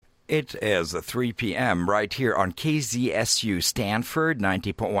It is 3 p.m. right here on KZSU Stanford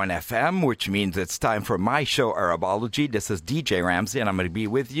 90.1 FM, which means it's time for my show, Arabology. This is DJ Ramsey, and I'm going to be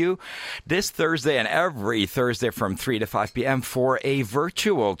with you this Thursday and every Thursday from 3 to 5 p.m. for a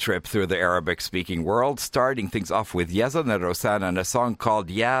virtual trip through the Arabic-speaking world, starting things off with Yazan and Rosan and a song called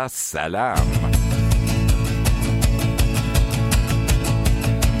Ya Salam.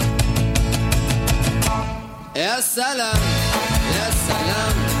 يا سلام يا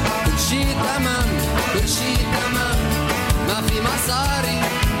سلام كل شي تمام كل شي تمام ما في مصاري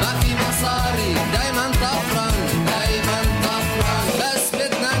ما في مصاري دايما طفران دايما طفران بس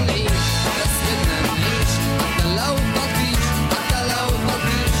بدنا نعيش بس بدنا نعيش حتى لو تطيش حتى لو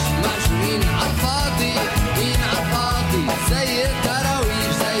تطيش مجنين عالفاضي مين عالفاضي زي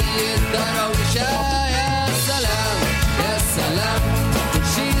الدراويش زي الدراويش يا سلام يا سلام كل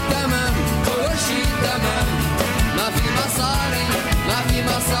شي تمام كل شي تمام ما في مصاري ما في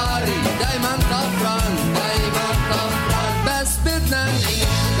مصاري دايما طفران دايما طفران بس بدنا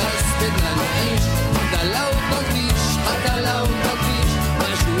نعيش بس بدنا نعيش حتى لو تطيش حتى لو تطيش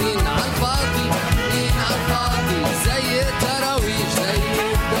مجنين عالفاضي مين عالفاضي زي الدراويش زي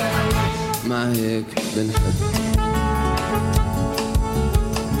الدراويش مع هيك بنحب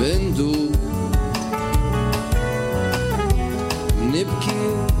بندوب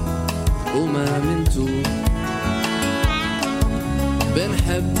نبكي وما منتوب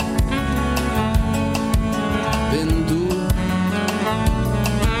بنحب بندوب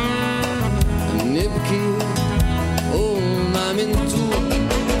نبكي وما منتوب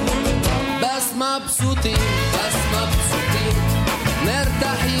بس مبسوطين بس مبسوطين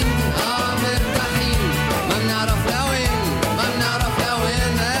مرتاحين مرتاحين ما بنعرف لوين ما بنعرف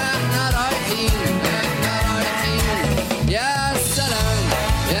لوين احنا رايحين يا سلام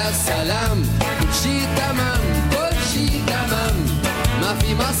يا سلام كل شي تمام كل شي تمام ما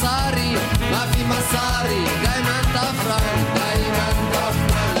في مصاري ما في مصاري دايما طفران دايما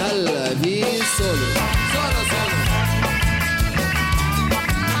طفران هلا في سولو سولو سولو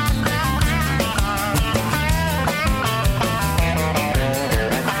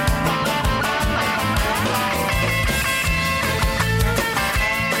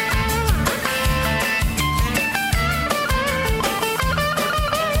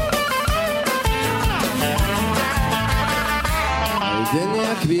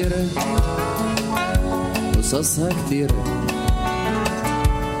الدنيا كبيرة قصصها كتيرة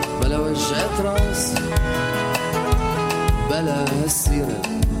بلا وجعة راس بلا هالسيرة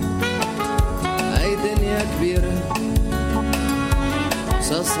هاي دنيا كبيرة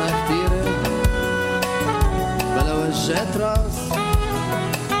قصصها كتيرة بلا وجعة راس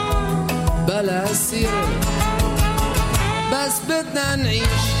بلا هالسيرة بس بدنا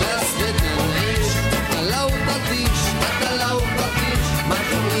نعيش بس بدنا نعيش حتى لو تطيش حتى لو تطيش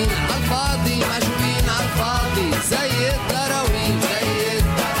مجنين عالفاضي مجنين عالفاضي زي الدراويش زي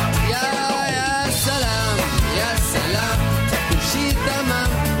الدراويش يا سلام يا سلام كل شي تمام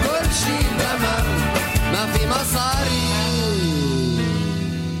كل شي تمام ما في مصاري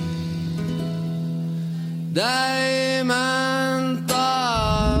دايما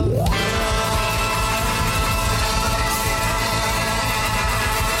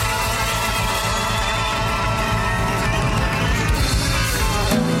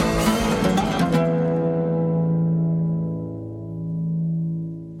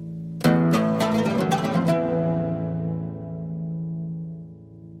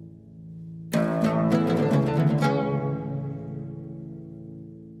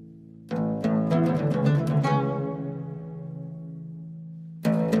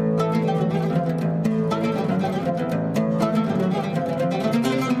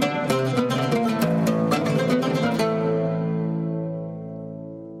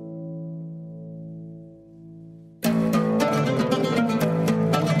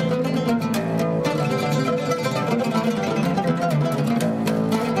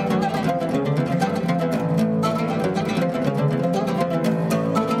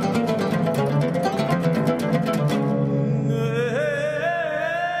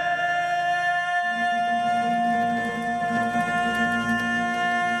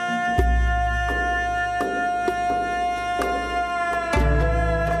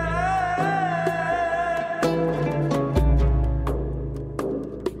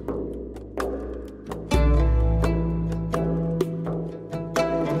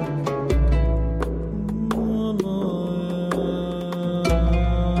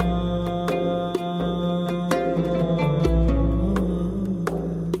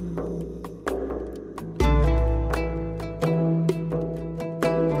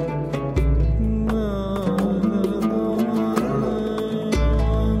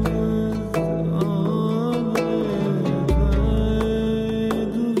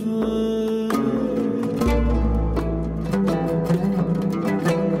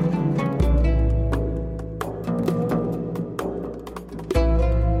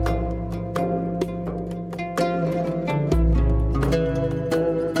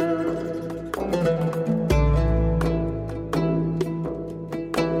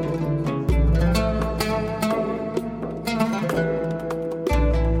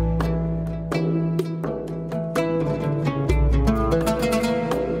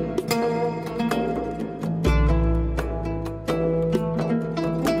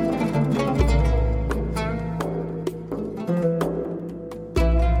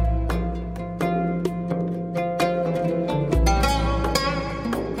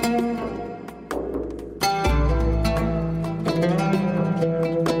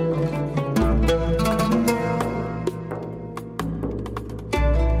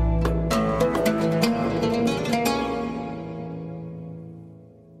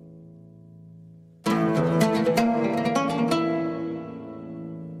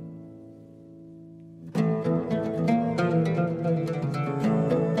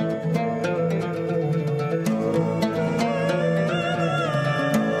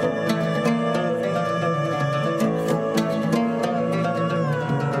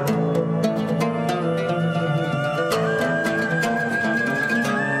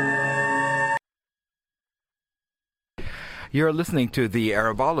You're listening to the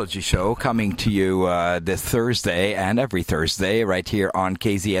Arabology Show, coming to you this Thursday and every Thursday right here on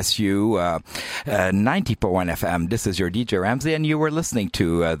KZSU 90.1 FM. This is your DJ Ramsey, and you were listening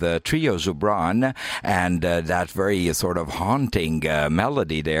to the trio Joubran and that very sort of haunting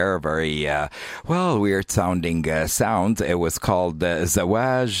melody there, very, weird sounding sounds. It was called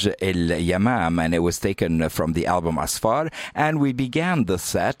Zawaj El Yamam, and it was taken from the album Asfar. And we began the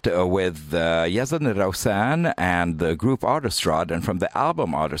set with Yazan Rawsan and the group Autostrad, and from the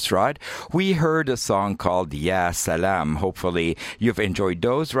album Autostrad, we heard a song called Ya Salam. Hopefully, you've enjoyed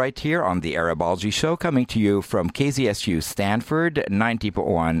those right here on the Arabology Show, coming to you from KZSU Stanford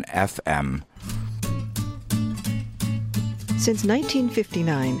 90.1 FM. Since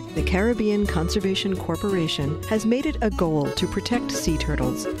 1959, the Caribbean Conservation Corporation has made it a goal to protect sea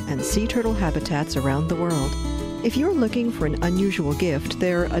turtles and sea turtle habitats around the world. If you're looking for an unusual gift,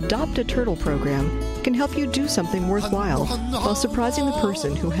 their Adopt a Turtle program can help you do something worthwhile while surprising the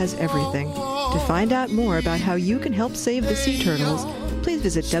person who has everything. To find out more about how you can help save the sea turtles, please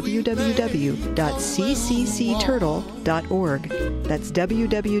visit www.cccturtle.org. That's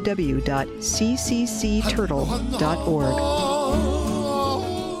www.cccturtle.org.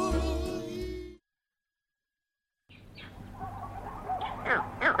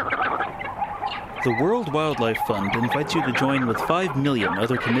 The World Wildlife Fund invites you to join with 5 million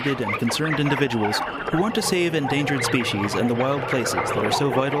other committed and concerned individuals who want to save endangered species and the wild places that are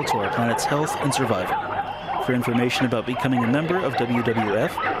so vital to our planet's health and survival. For information about becoming a member of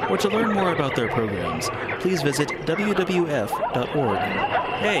WWF or to learn more about their programs, please visit wwf.org.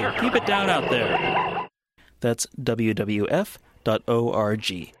 Hey, keep it down out there. That's wwf.org.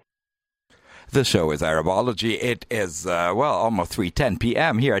 The show is Arabology. It is, almost 3:10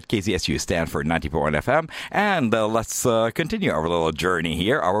 p.m. here at KZSU Stanford 90.1 FM. And let's continue our little journey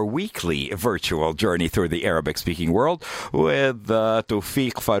here, our weekly virtual journey through the Arabic-speaking world with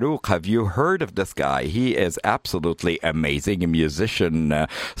Tawfiq Farouk. Have you heard of this guy? He is absolutely amazing, a musician,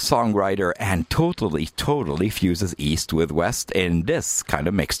 songwriter, and totally fuses East with West in this kind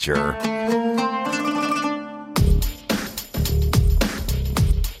of mixture.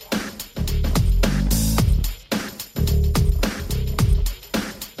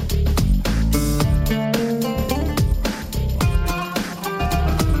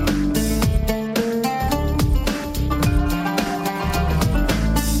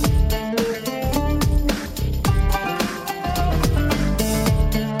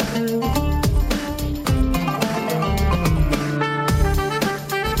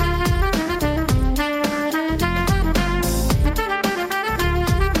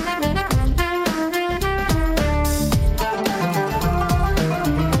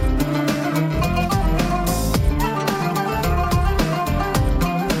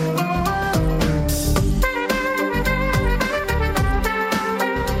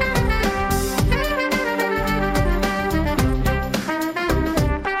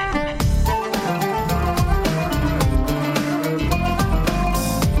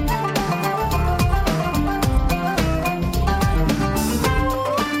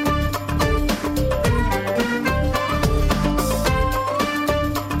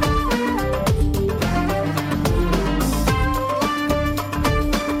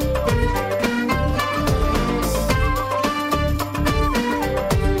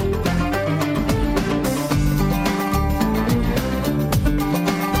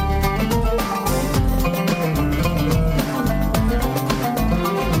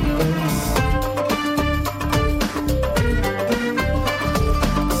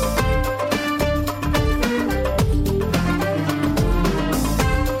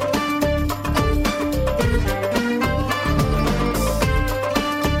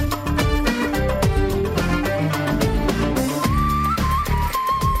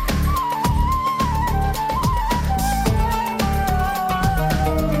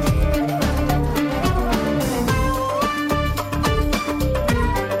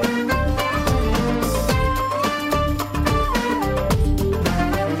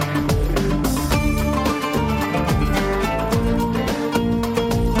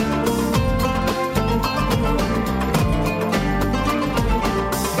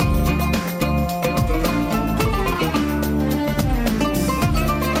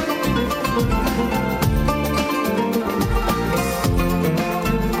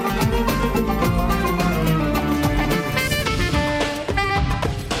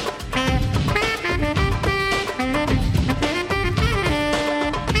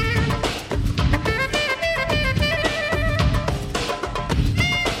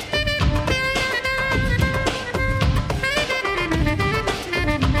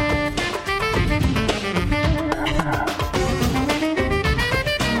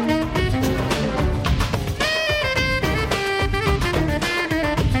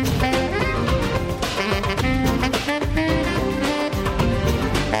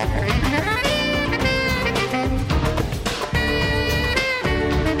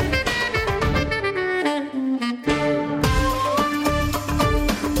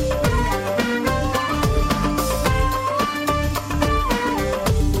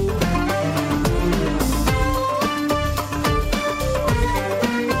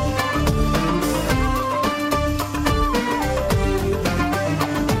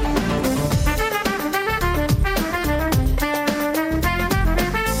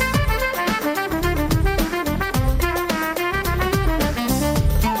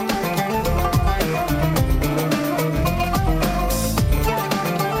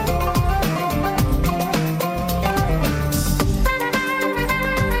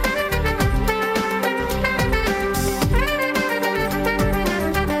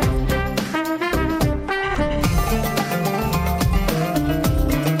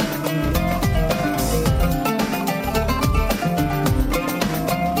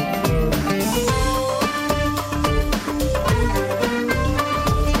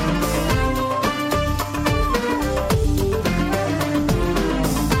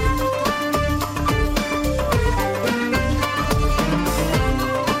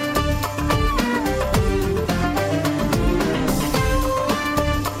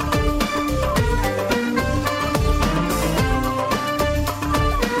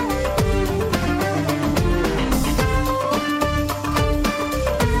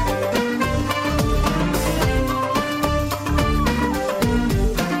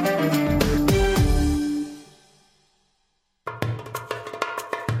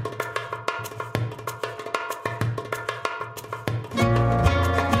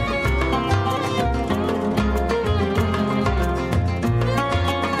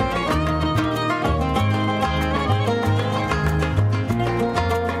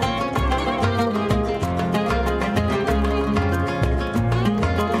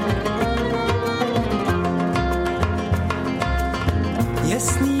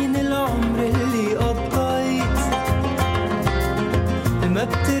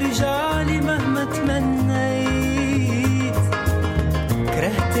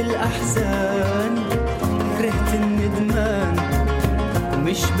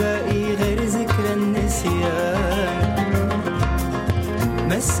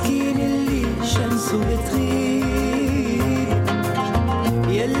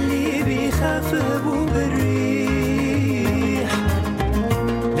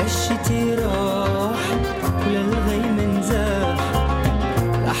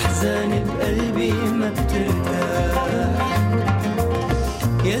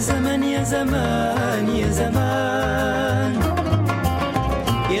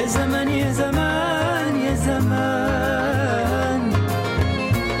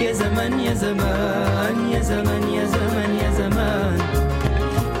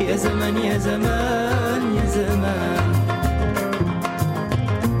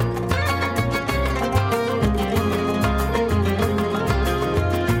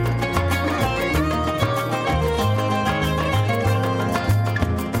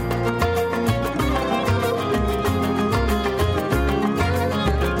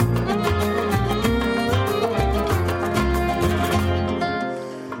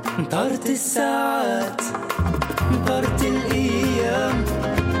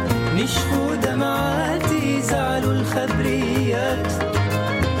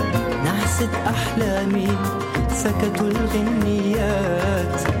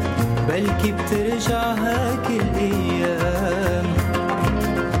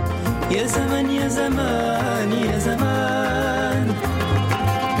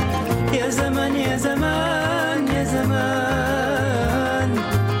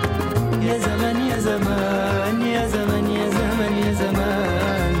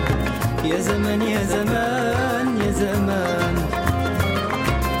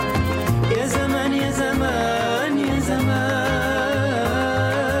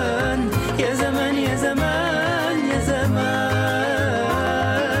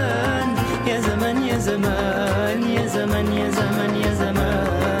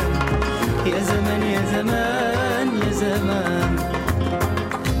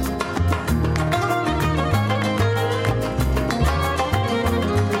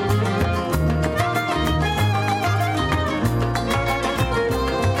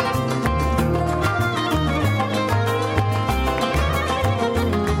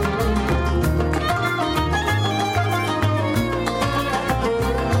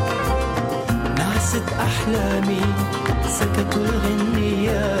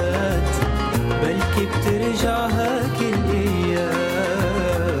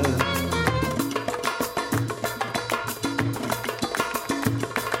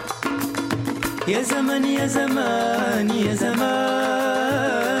 يا زمن يا زمان يا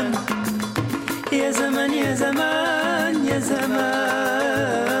زمان يا زمن يا زمان يا زمان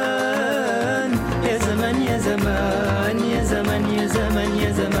يا زمن يا زمان يا زمن يا زمن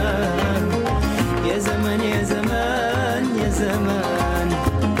يا زمان يا زمن يا زمان يا زمان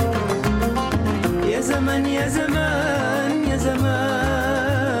يا زمن يا زمان يا زمان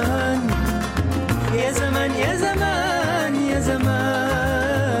يا زمن يا زمان يا زمان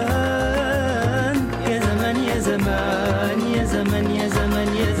يا زمن يا زمان يا زمن يا زمن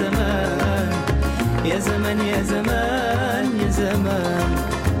يا زمان يا زمن يا زمان يا زمان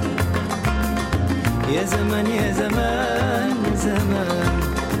يا زمن يا زمان يا زمان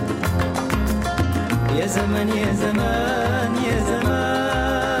يا زمن يا زمان يا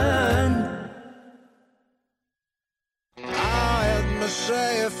زمان قاعد مش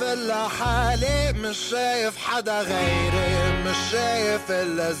شايف الا حالي مش شايف حدا غيري مش شايف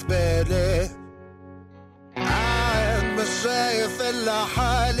الا زبالة قاعد مش شايف الا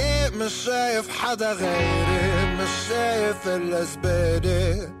حالي مش شايف حدا غيري مش شايف الا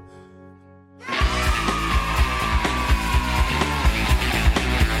زبالة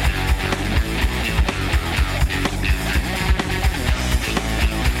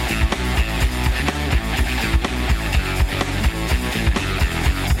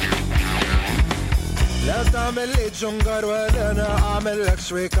لا تعمل لي جنجر ولا انا اعمل لك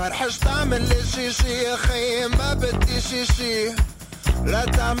شوي كرحش تعمل لي شي يا خي ما بدي شي لا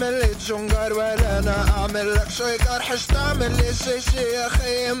تعمل لي جنجر ولا انا اعمل لك شوي كرحش تعمل لي شي يا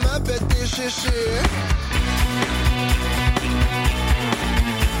خي ما بدي شي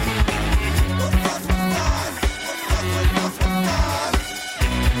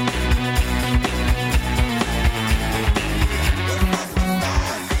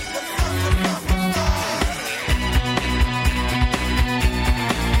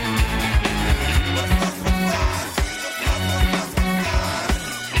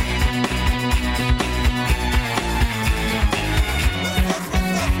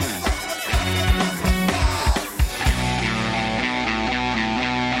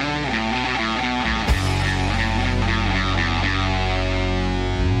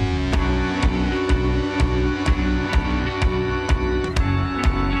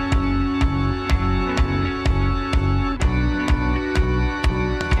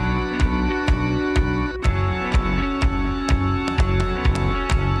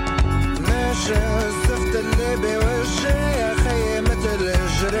الزفت اللي بوجهي يا خي مثل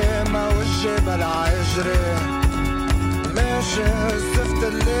اجري ما وجهي بلا عجري ماشي الزفت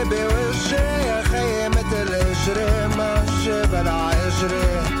اللي بوجهي يا خي مثل اجري ما وجهي بلا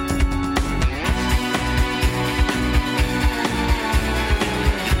عجري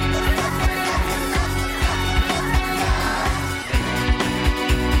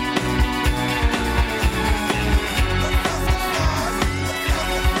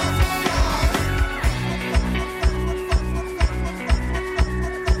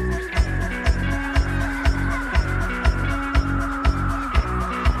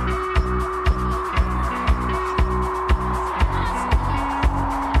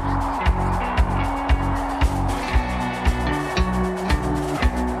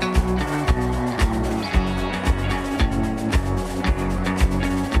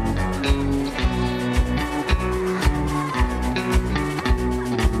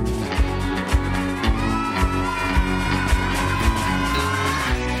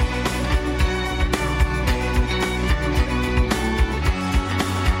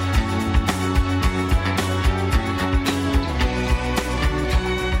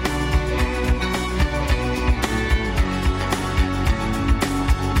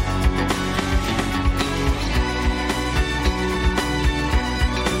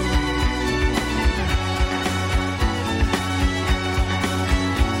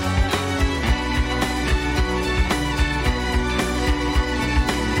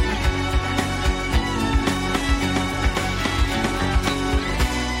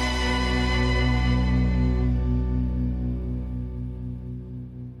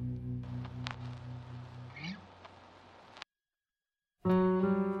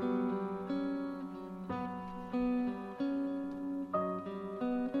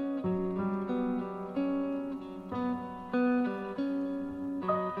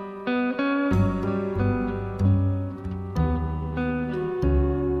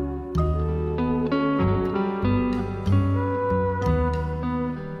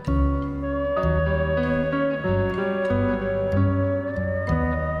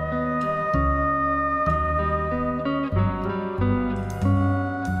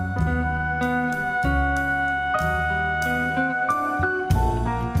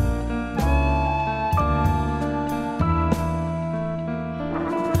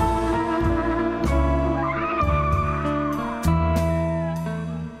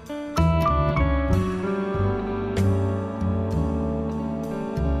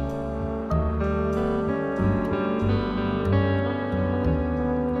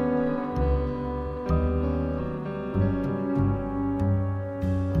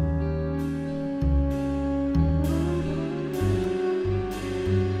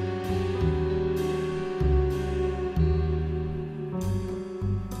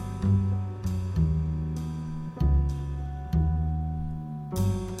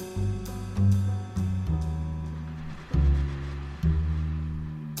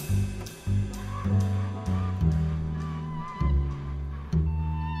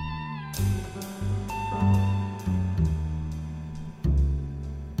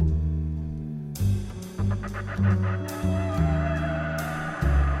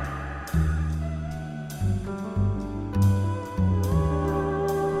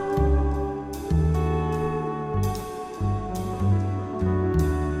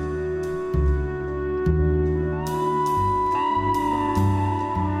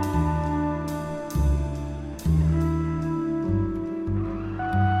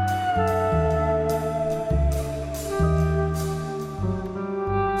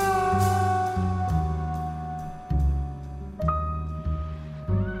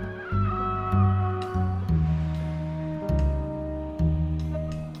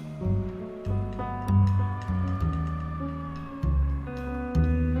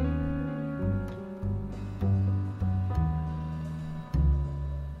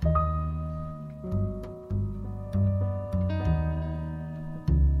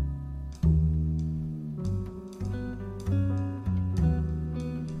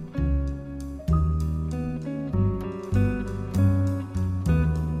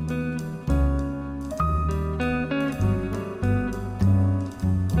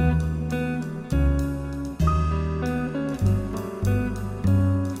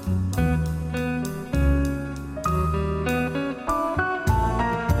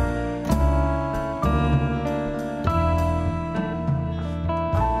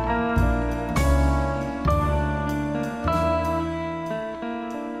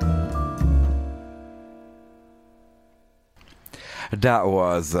That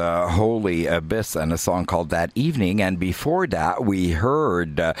was Holy Abyss and a song called That Evening. And before that, we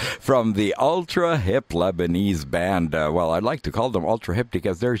heard from the ultra hip Lebanese band. Well, I'd like to call them ultra hip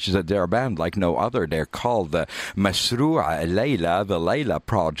because they're a band like no other. They're called Mashru'a Layla, the Layla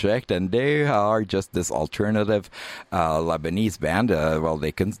Project, and they are just this alternative Lebanese band. Well,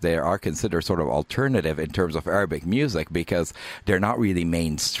 they are considered sort of alternative in terms of Arabic music because they're not really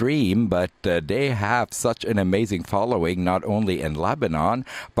mainstream, but they have such an amazing following, not only in Lebanon,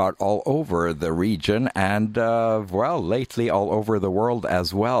 but all over the region and, well, lately all over the world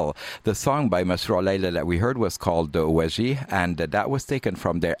as well. The song by Mashru'a Layla that we heard was called Waji, and that was taken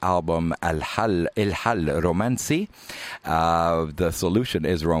from their album Al-Hal Romancy. The solution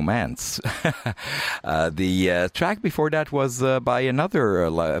is romance. The track before that was by another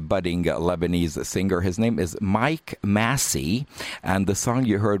budding Lebanese singer. His name is Mike Massey, and the song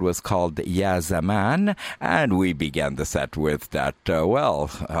you heard was called Ya Zaman, and we began the set with that,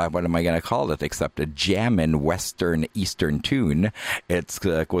 what am I going to call it except a jammin' Western Eastern tune. It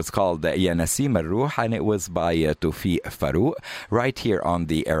was called Ya Nasim Al-Ruh, and it was by Tawfiq Farouk, right here on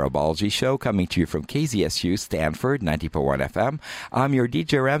the Arabology Show, coming to you from KZSU Stanford 90.1 FM. I'm your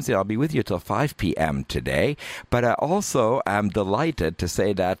DJ Ramsey. I'll be with you till 5 p.m. today, but I also am delighted to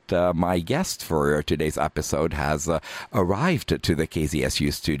say that my guest for today's episode has arrived to the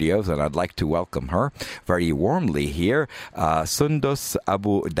KZSU studios, and I'd like to welcome her very warmly here. Sundus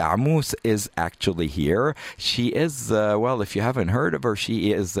Abu Damus is actually here. She is, if you haven't heard of her,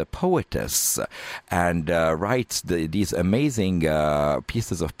 she is a poetess and writes these amazing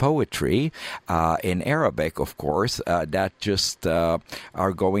pieces of poetry in Arabic, of course, that just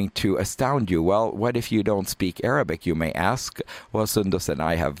are going to astound you. Well, what if you don't speak Arabic, you may ask? Well, Sundus and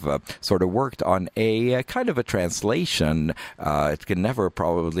I have sort of worked on a kind of a translation. It can never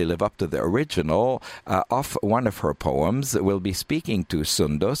probably live up to the original of one of her poems. We'll be speaking to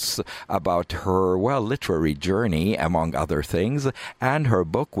Sundus about her, literary journey, among other things, and her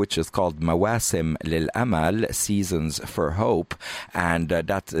book, which is called Mawasim Lil Amal, Seasons for Hope, and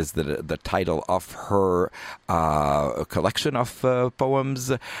that is the title of her collection of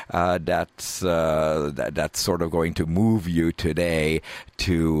poems that's sort of going to move you today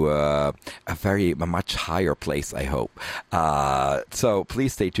to a much higher place, I hope. So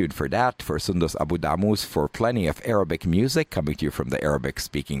please stay tuned for that, for Sundus Abu Damus, for plenty of Arabic music coming to you from the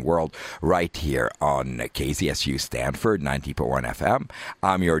Arabic-speaking world right here on KZSU Stanford 90.1 FM.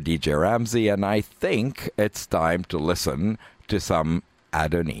 I'm your DJ Ramsey, and I think it's time to listen to some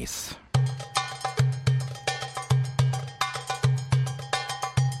Adonis.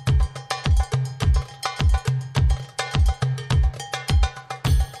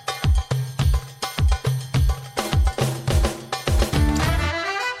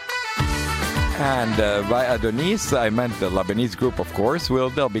 And by Adonis, I meant the Lebanese group, of course.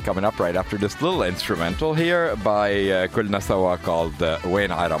 They'll be coming up right after this little instrumental here by Kulna Sawa called Wain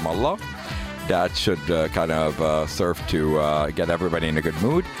Aramallah. That should kind of serve to get everybody in a good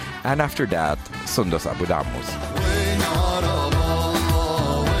mood. And after that, Sundus Abu Damus.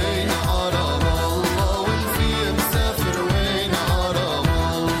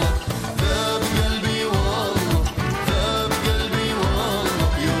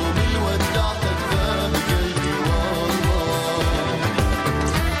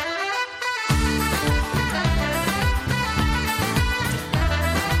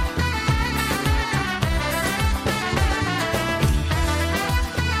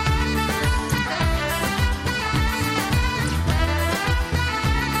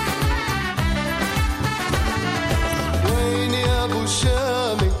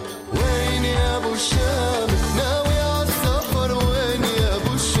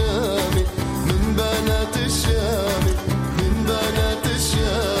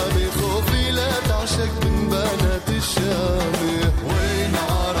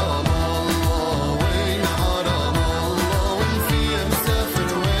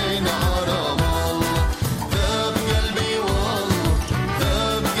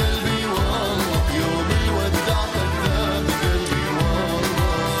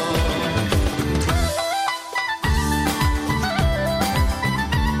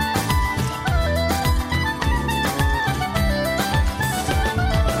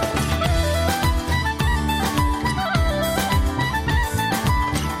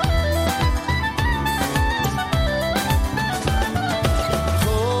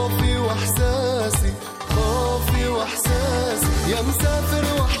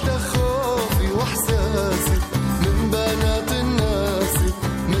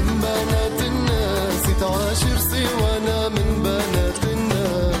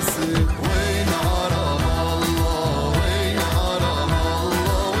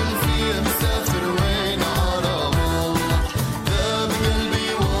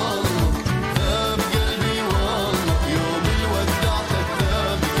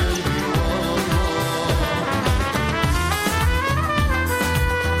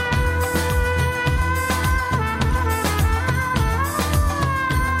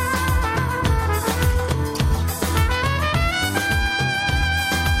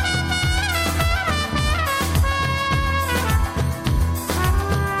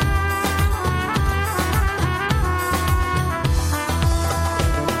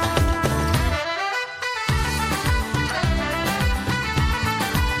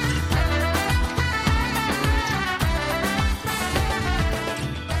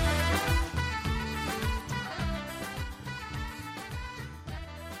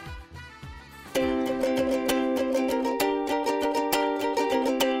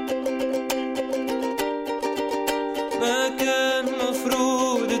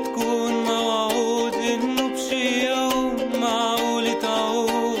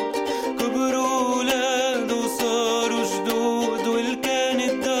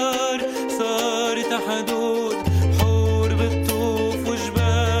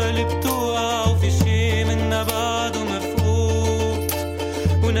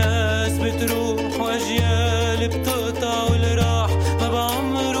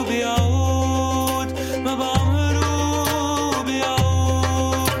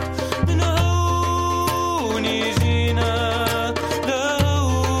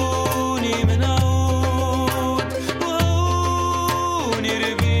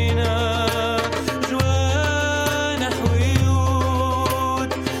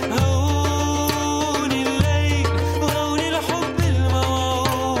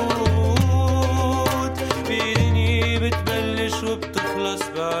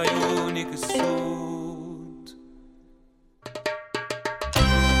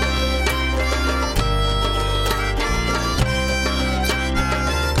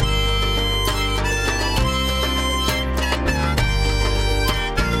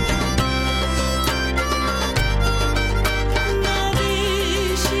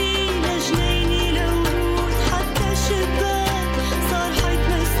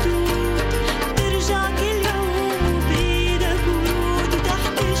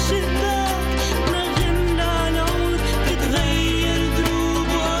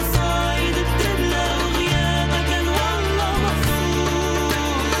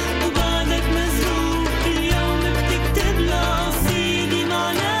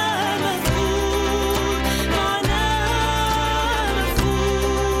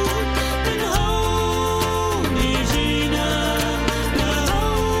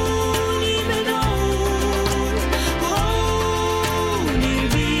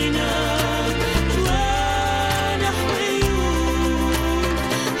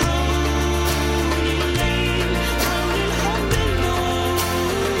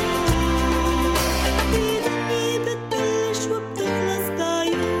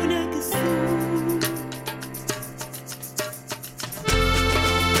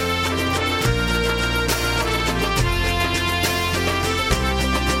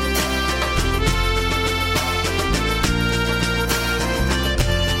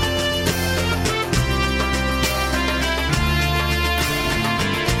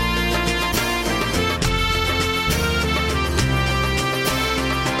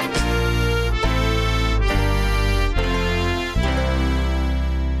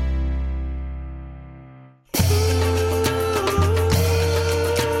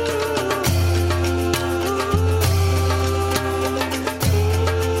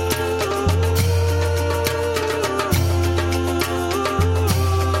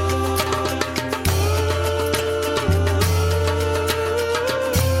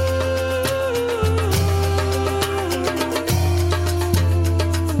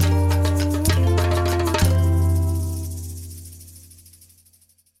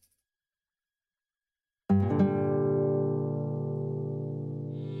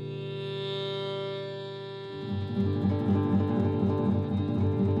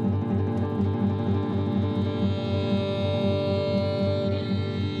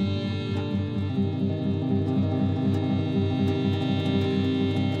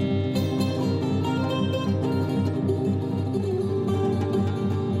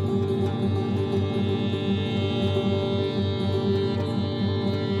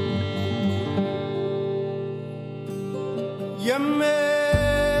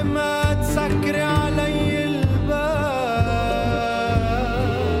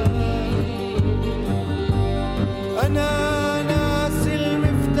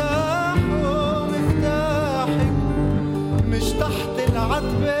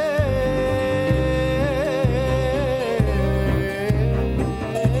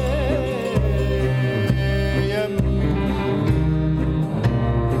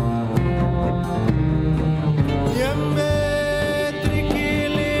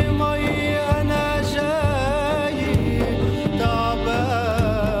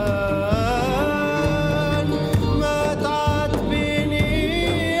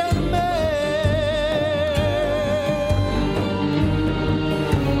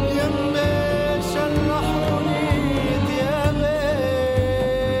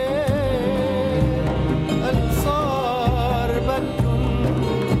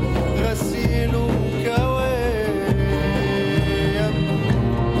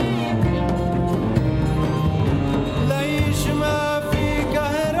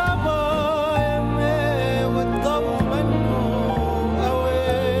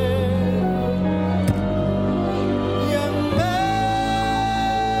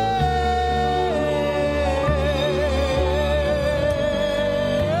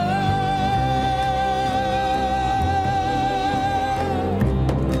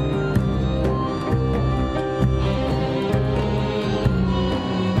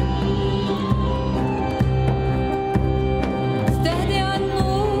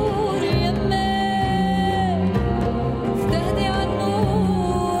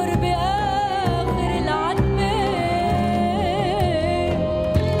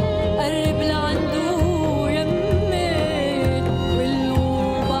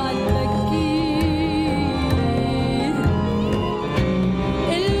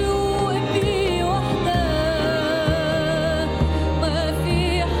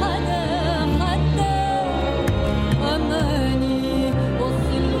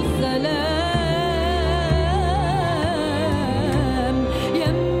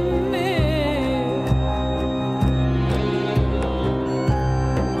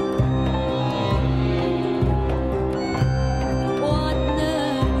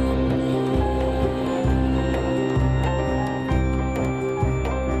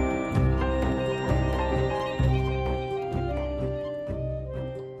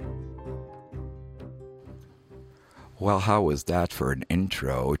 Well, how was that for an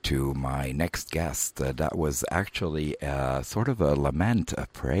intro to my next guest? That was actually sort of a lament, a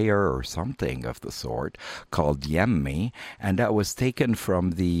prayer or something of the sort called Yemmi, and that was taken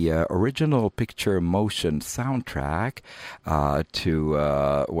from the original picture motion soundtrack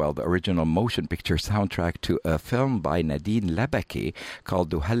the original motion picture soundtrack to a film by Nadine Lebeki called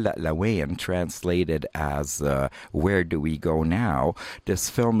Duhalla Lawayn, translated as Where Do We Go Now?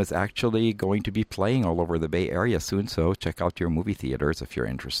 This film is actually going to be playing all over the Bay Area soon, so check out your movie theaters if you're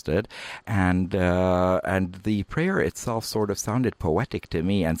interested. And the prayer itself sort of sounded poetic to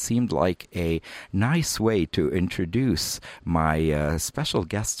me and seemed like a nice way to introduce my special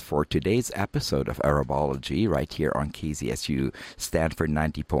guest for today's episode of Arabology right here on KZSU Stanford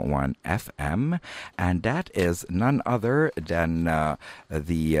 90.1 FM. And that is none other than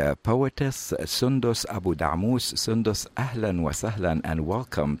the poetess Sundus Abu Damus. Sundus, ahlan wa sahlan, and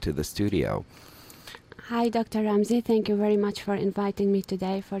welcome to the studio. Hi, Dr. Ramzi. Thank you very much for inviting me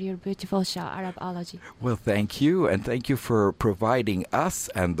today for your beautiful show, Arabology. Well, thank you, and thank you for providing us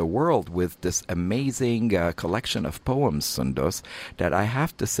and the world with this amazing collection of poems, Sundus, that I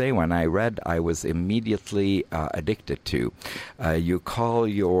have to say when I read, I was immediately addicted to. You call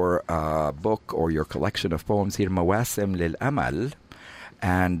your book or your collection of poems here Mawasim lil Amal,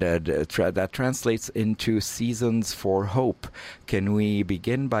 and that translates into Seasons for Hope. Can we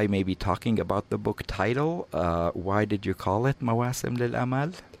begin by maybe talking about the book title? Why did you call it Mawasim lil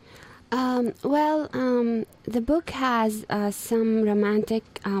Amal? The book has some romantic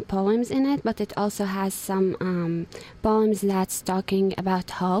poems in it, but it also has some poems that's talking about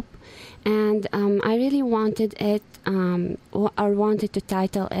hope. And I really wanted it, wanted to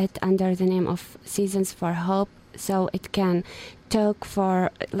title it under the name of Seasons for Hope, so it can talk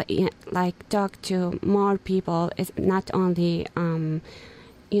to more people. It's not only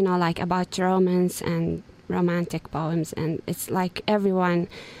about romance and romantic poems, and it's like everyone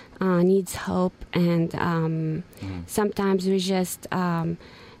needs hope, and sometimes we just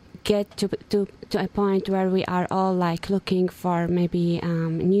get to a point where we are all like looking for maybe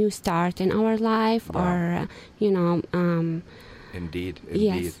new start in our life, or Indeed.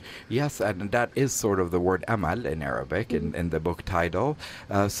 Yes. Yes, and that is sort of the word amal in Arabic in the book title.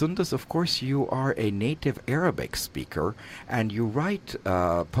 Sundus, of course, you are a native Arabic speaker, and you write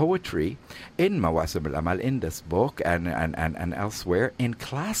poetry in Mawasim al-Amal, in this book, and elsewhere, in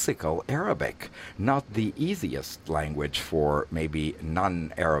classical Arabic, not the easiest language for maybe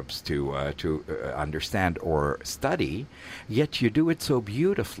non-Arabs to understand or study, yet you do it so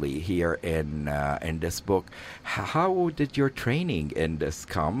beautifully here in this book. How did your training in this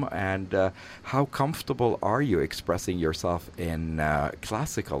come, and how comfortable are you expressing yourself in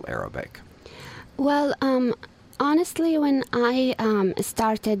classical Arabic? Well, honestly, when I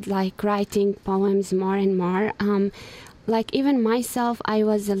started like writing poems more and more, like even myself, I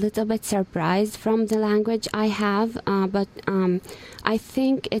was a little bit surprised from the language I have, but I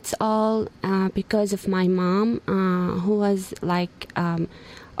think it's all because of my mom, who was like,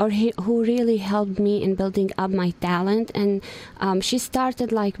 who really helped me in building up my talent. And she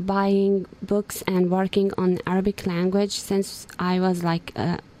started like buying books and working on Arabic language since I was like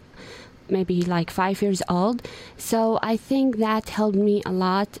maybe like 5 years old. So I think that helped me a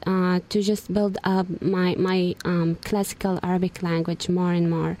lot to just build up my classical Arabic language more and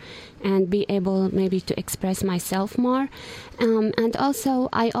more, and be able maybe to express myself more. And also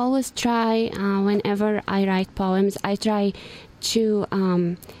I always try, whenever I write poems, I try to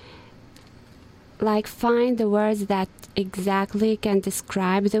like find the words that exactly can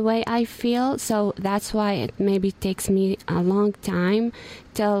describe the way I feel. So that's why it maybe takes me a long time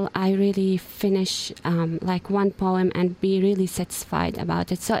till I really finish like one poem and be really satisfied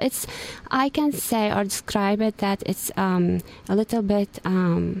about it. So it's, I can say or describe it that it's a little bit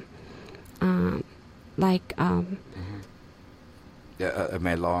like a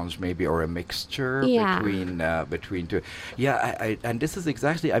melange maybe, or a mixture between two. Yeah, I and this is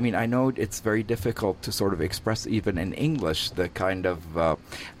exactly, I mean, I know it's very difficult to sort of express even in English the kind of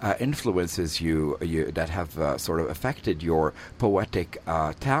influences you that have sort of affected your poetic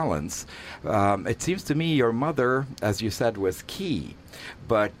talents. It seems to me your mother, as you said, was key.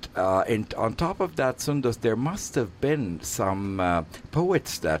 But on top of that, Sundus, there must have been some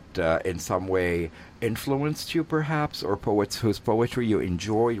poets that in some way influenced you, perhaps, or poets whose poetry you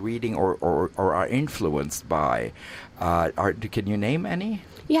enjoy reading or are influenced by. Can you name any?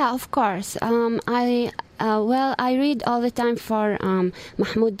 Yeah, of course. I read all the time for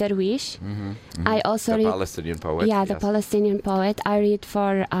Mahmoud Darwish. Mm-hmm. I also read Palestinian poet. Yeah, the Palestinian poet. I read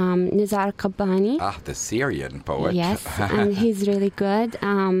for Nizar Qabbani. The Syrian poet. Yes, and he's really good.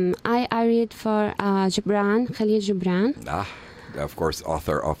 I read for Khalil Gibran. Of course,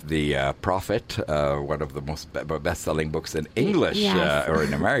 author of The Prophet, one of the most best-selling books in English or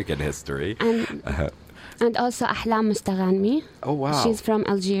in American history. And also Ahlam Mustaghanmi. Oh, wow. She's from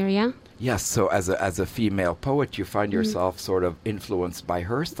Algeria. Yes, so as a female poet, you find yourself sort of influenced by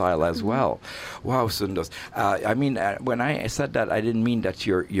her style as well. Wow, Sundus. I mean, when I said that, I didn't mean that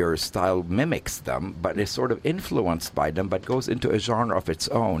your style mimics them, but is sort of influenced by them, but goes into a genre of its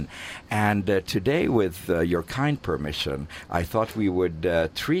own. And today, with your kind permission, I thought we would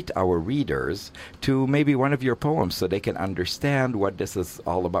treat our readers to maybe one of your poems so they can understand what this is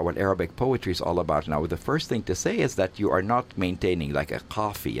all about, what Arabic poetry is all about. Now, the first thing to say is that you are not maintaining like a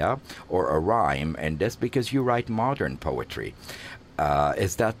qafiyah or a rhyme in this, because you write modern poetry.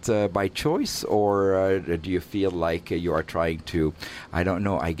 Is that by choice, or do you feel like you are trying to, I don't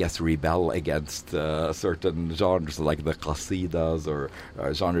know, I guess rebel against certain genres like the qasidas or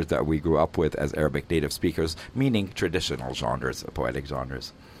genres that we grew up with as Arabic native speakers, meaning traditional genres, poetic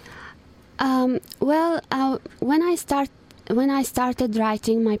genres? When I started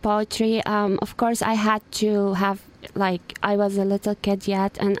writing my poetry, of course I had to have, like, I was a little kid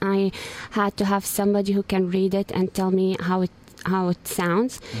yet, and I had to have somebody who can read it and tell me how it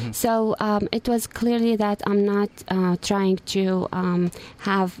sounds. Mm-hmm. So it was clearly that I'm not trying to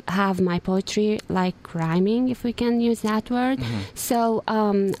have my poetry like rhyming, if we can use that word. Mm-hmm. So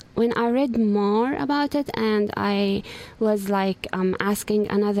when I read more about it, and I was like asking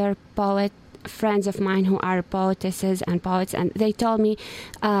another friends of mine who are poetesses and poets, and they told me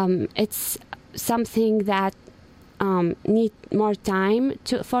it's something that need more time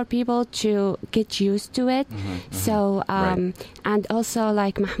for people to get used to it. Mm-hmm, mm-hmm. So right. And also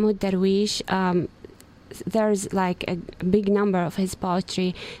like Mahmoud Darwish, there's like a big number of his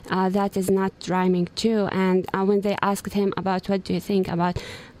poetry that is not rhyming too. And when they asked him about what do you think about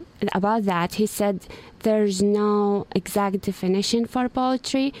that, he said there's no exact definition for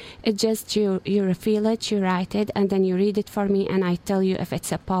poetry. It's just you feel it, you write it, and then you read it for me, and I tell you if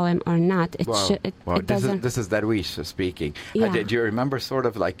it's a poem or not. This is Darwish speaking. Yeah. Do you remember sort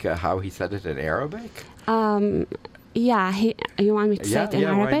of like how he said it in Arabic? Yeah, you want me to say it in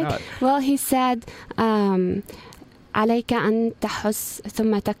Arabic? Why not? Well, he said, عليك أن تحس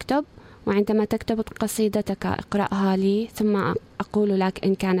ثم تكتب وعندما تكتب قصيدتك اقرأها لي ثم أقول لك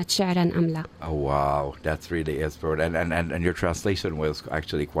إن كانت شعرا أم لا. Oh, wow. That's really is and your translation was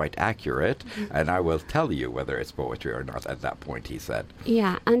actually quite accurate, and I will tell you whether it's poetry or not at that point, he said.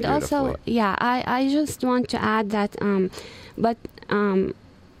 Yeah, and also, I just want to add that,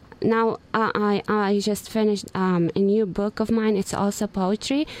 now I just finished a new book of mine. It's also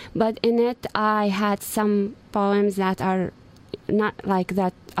poetry, but in it I had some poems that are not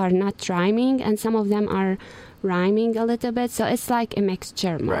rhyming, and some of them are rhyming a little bit, so it's like a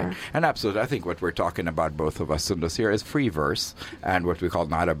mixture more. Right. And absolutely, I think what we're talking about, both of us, Sundus, here is free verse, and what we call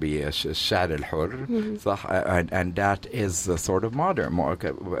in Arabi الشعر الحر, and that is sort of modern,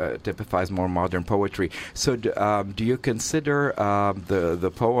 typifies more modern poetry. So do you consider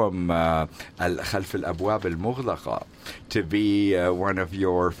the poem خلف الأبواب المغلقة to be one of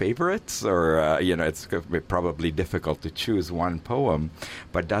your favorites, or it's probably difficult to choose one poem,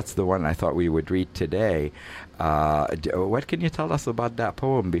 but that's the one I thought we would read today. What can you tell us about that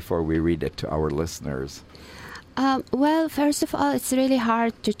poem before we read it to our listeners? Well, first of all, it's really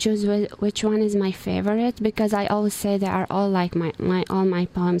hard to choose which one is my favorite, because I always say they are all like all my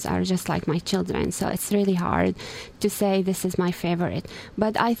poems are just like my children. So it's really hard to say this is my favorite.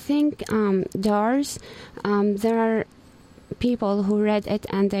 But I think Doors, there are people who read it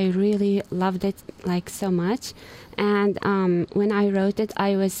and they really loved it like so much. And when I wrote it,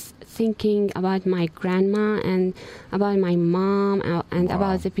 I was thinking about my grandma and about my mom and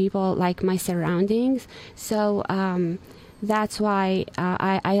about the people, like my surroundings. So that's why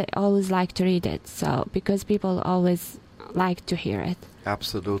I always like to read it. So because people always like to hear it.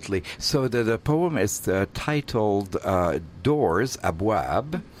 Absolutely. So the poem is titled Doors,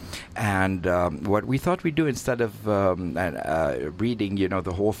 Abwab. And what we thought we'd do, instead of reading,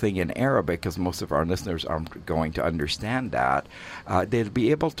 the whole thing in Arabic, because most of our listeners aren't going to understand that, they'll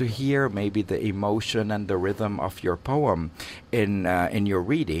be able to hear maybe the emotion and the rhythm of your poem in your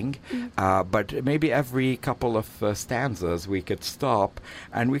reading. But maybe every couple of stanzas we could stop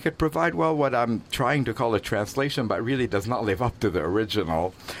and we could provide, what I'm trying to call a translation, but really does not live up to the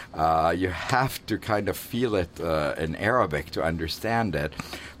original. You have to kind of feel it in Arabic to understand it.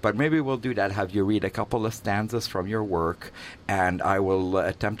 But maybe we'll do that, have you read a couple of stanzas from your work, and I will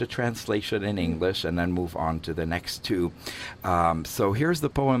attempt a translation in English and then move on to the next two. So here's the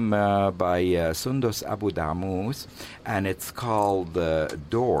poem by Sundus Abu Damus, and it's called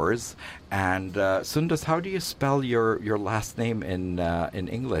Doors. And Sundus, how do you spell your last name in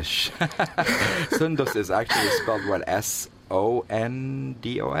English? Sundus is actually spelled what, S-O-N-D-O-S?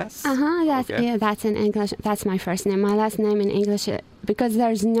 That's in English. That's my first name. My last name in English, because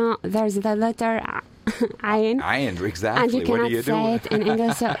there's the letter Ayin. Ayin, exactly. And you what cannot do you say do? it in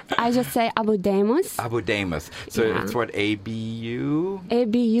English, so I just say Abu Damus. Abu Damus. So it's what, A-B-U?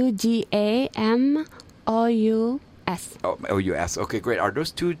 A-B-U-D-A-M-O-U-S. Oh, O-U-S. Okay, great. Are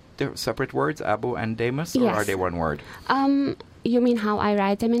those two separate words, Abu and Damus, or Yes. are they one word? You mean how I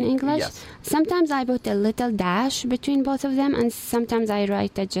write them in English? Yes. Sometimes I put a little dash between both of them, and sometimes I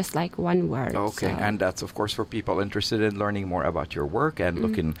write it just like one word. Okay, so. and that's, of course, for people interested in learning more about your work and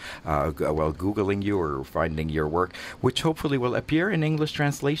looking, Googling you or finding your work, which hopefully will appear in English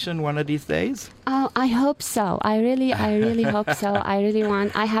translation one of these days. Oh, I hope so. I really hope so.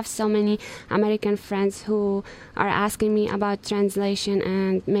 I have so many American friends who are asking me about translation,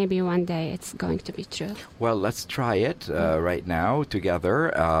 and maybe one day it's going to be true. Well, let's try it right now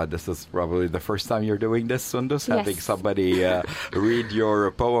together. This is probably the first time you're doing this, Sundus, having somebody read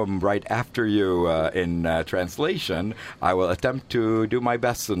your poem right after you in translation. I will attempt to do my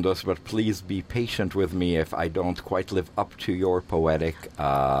best, Sundus, but please be patient with me if I don't quite live up to your poetic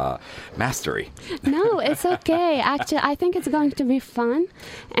mastery. No, it's okay. Actually, I think it's going to be fun,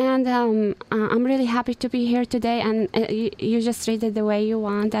 and I'm really happy to be here today, and you just read it the way you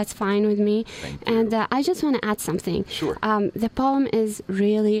want. That's fine with me. Thank you. And I just want to add something. Sure. The poem is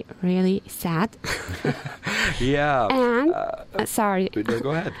really, really sad. Yeah. And, sorry. No, go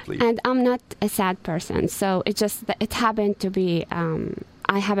ahead, please. And I'm not a sad person, so it happened to be...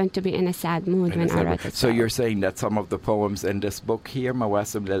 I happened to be in a sad mood when I wrote it. So you're saying that some of the poems in this book here,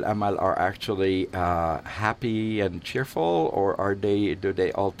 Mawasim Lil Amal, are actually happy and cheerful, or do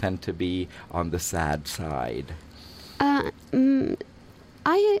they all tend to be on the sad side?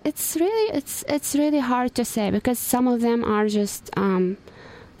 It's really hard to say, because some of them are just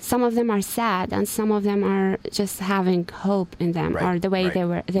some of them are sad, and some of them are just having hope in them, or the way they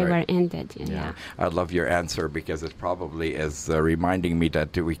were ended. Yeah. I love your answer, because it probably is reminding me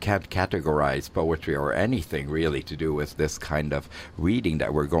that we can't categorize poetry or anything really to do with this kind of reading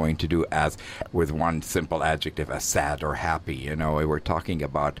that we're going to do as with one simple adjective, as sad or happy. You know, we're talking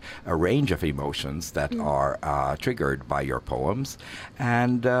about a range of emotions that are triggered by your poems,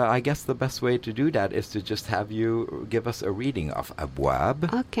 and I guess the best way to do that is to just have you give us a reading of Abwab,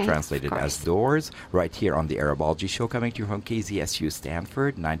 translated as doors, right here on the Arabology Show, coming to you from KZSU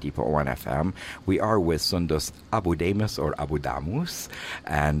Stanford, 90.1 FM. We are with Sundus Abu Damus, or Abu Damus,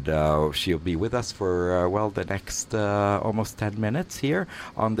 and she'll be with us for, the next almost 10 minutes here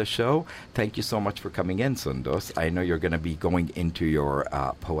on the show. Thank you so much for coming in, Sundus. I know you're going to be going into your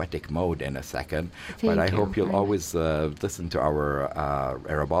poetic mode in a second, but I hope you'll always listen to our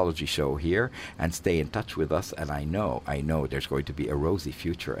Arabology Show here and stay in touch with us, and I know there's going to be a rosy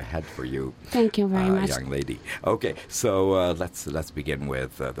future ahead for you. Thank you very much, young lady. Okay, so let's begin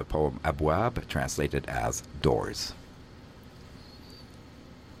with the poem Abwab, translated as doors.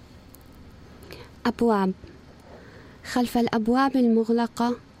 أبواب. خلف الأبواب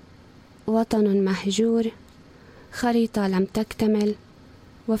المغلقة وطن مهجور، خريطة لم تكتمل،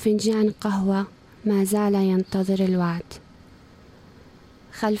 وفنجان قهوة ما زال ينتظر الوعد.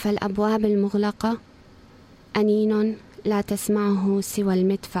 خلف الأبواب المغلقة أنين لا تسمعه سوى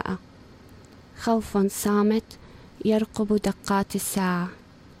المدفأة، خوف صامت يرقب دقات الساعة،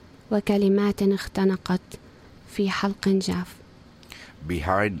 وكلمات اختنقت في حلق جاف.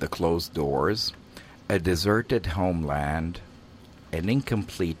 Behind the closed doors, a deserted homeland, an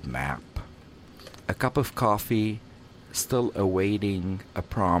incomplete map, a cup of coffee still awaiting a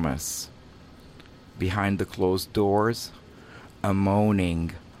promise. Behind the closed doors, a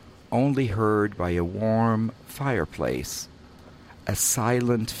moaning only heard by a warm fireplace, a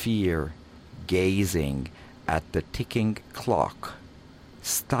silent fear gazing at the ticking clock,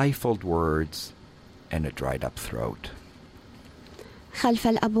 stifled words and a dried up throat. خلف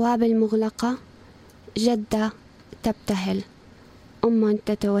الأبواب المغلقة جدة تبتهل، أم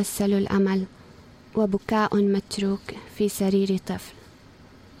تتوسل الأمل، وبكاء متروك في سرير طفل.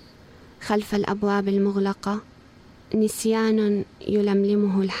 خلف الأبواب المغلقة نسيان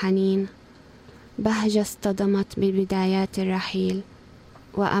يلملمه الحنين، بهجة اصطدمت ببدايات الرحيل،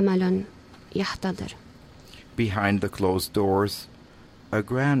 وأمل يحتضر. Behind the closed doors, a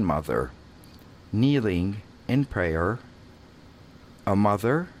grandmother kneeling in prayer, a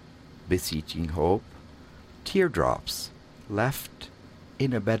mother beseeching hope, teardrops left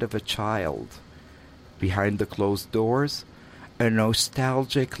in a bed of a child. Behind the closed doors, a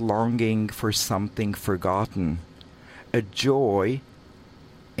nostalgic longing for something forgotten, a joy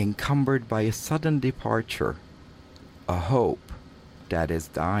encumbered by a sudden departure, a hope that is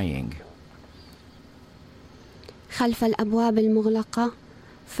dying. خلف الأبواب المغلقة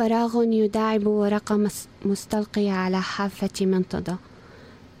فراغ يداعب ورقة مستلقية على حافة منتدى،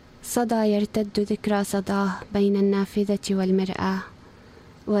 صدى يرتد ذكرى صداه بين النافذة والمرآة،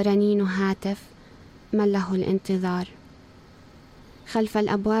 ورنين هاتف مله الانتظار. خلف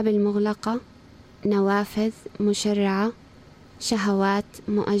الأبواب المغلقة نوافذ مشرعة، شهوات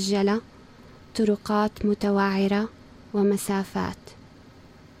مؤجلة، طرقات متوعرة ومسافات،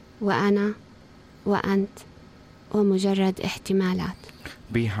 وأنا وأنت ومجرد احتمالات.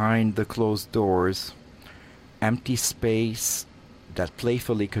 Behind the closed doors, empty space that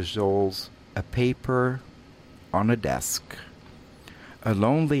playfully cajoles a paper on a desk, a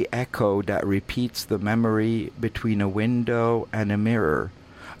lonely echo that repeats the memory between a window and a mirror,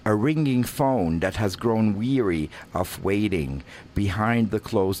 a ringing phone that has grown weary of waiting behind the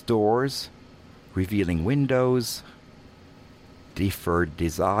closed doors, revealing windows, deferred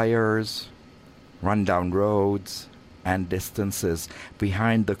desires, run-down roads, and distances.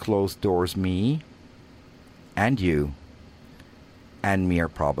 Behind the closed doors, me and you, and mere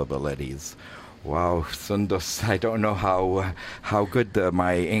probabilities. Wow, Sundus, I don't know how good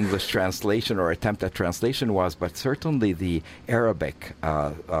my English translation or attempt at translation was, but certainly the Arabic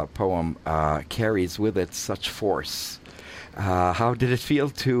poem carries with it such force. How did it feel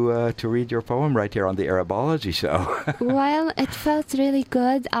to read your poem right here on the Arabology Show? Well, it felt really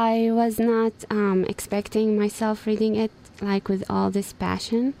good. I was not expecting myself reading it like with all this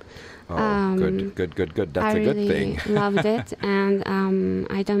passion. Oh, good. That's I a good really thing. loved it, and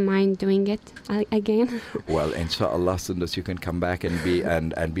I don't mind doing it again. Well, inshallah, Sundus, you can come back and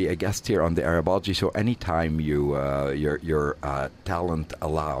be a guest here on the Arabology show anytime your talent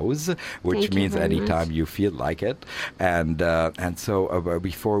allows, which Thank you means very anytime much. you feel like it. And so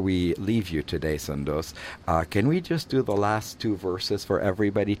before we leave you today, Sundus, can we just do the last two verses for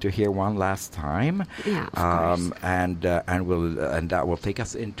everybody to hear one last time? Yeah, of course. And that will take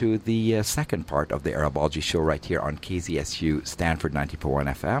us into the second part of the Arabology show right here on KZSU Stanford 90.1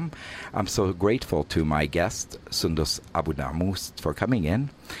 FM. I'm so grateful to my guest, Sundus Abu Namus, for coming in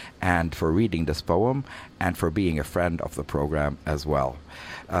and for reading this poem and for being a friend of the program as well.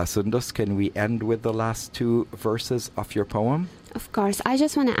 Sundus, can we end with the last two verses of your poem? Of course. I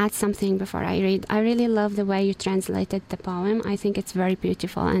just want to add something before I read. I really love the way you translated the poem. I think it's very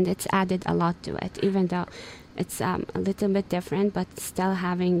beautiful, and it's added a lot to it, even though it's a little bit different, but still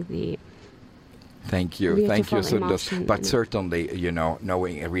having the Thank you, Sundus. emotion But in it. certainly,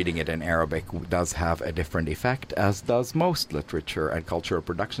 reading it in Arabic does have a different effect, as does most literature and cultural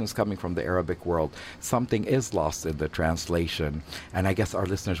productions coming from the Arabic world. Something is lost in the translation, and I guess our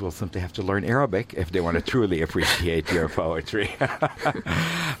listeners will simply have to learn Arabic if they want to truly appreciate your poetry.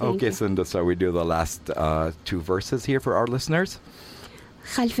 Okay, Sundus, so we do the last two verses here for our listeners.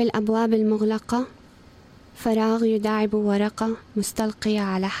 خلف الأبواب المغلقة فراغ يداعب ورقة مستلقية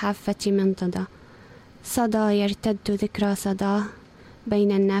على حافة منضدة صدى يرتد ذكرى صداه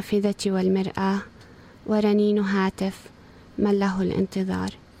بين النافذة والمرآة ورنين هاتف من له الانتظار.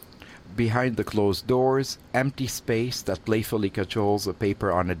 Behind the closed doors, empty space that playfully cajoles a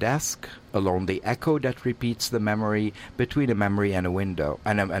paper on a desk, a lonely echo that repeats the memory between a memory and a window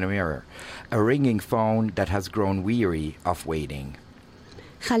and a mirror, a ringing phone that has grown weary of waiting.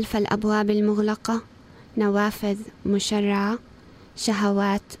 خلف الأبواب المغلقة نوافذ مشرعة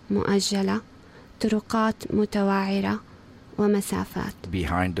شهوات مؤجلة طرقات متوعرة ومسافات.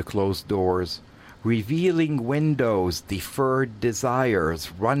 Behind the closed doors, revealing windows, deferred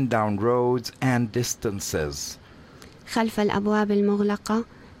desires, run-down roads and distances. خلف الأبواب المغلقة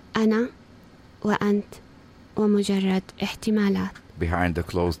أنا وأنت ومجرد احتمالات. Behind the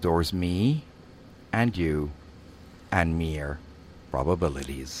closed doors, me and you and mere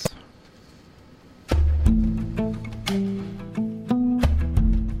probabilities.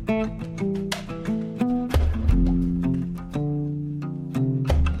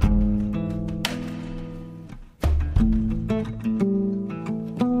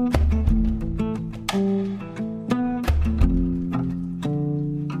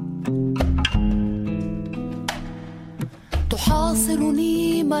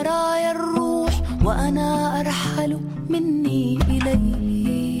 تحاصرني مرايا الروح وأنا أرحل مني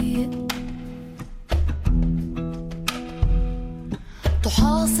إليه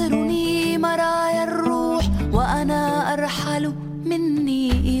تحاصرني مرايا الروح وأنا أرحل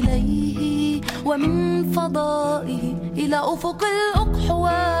مني إليه ومن فضائه إلى أفق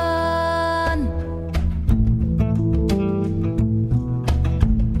الأقحوان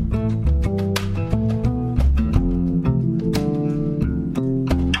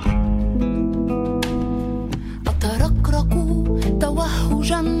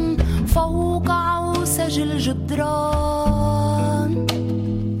توهجا فوق عوسج الجدران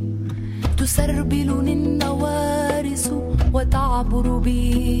تسربلني النوارس وتعبر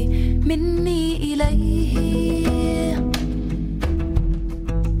بي مني إليه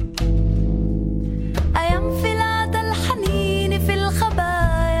أينفلات الحنين في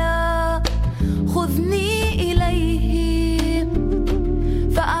الخبايا خذني إليه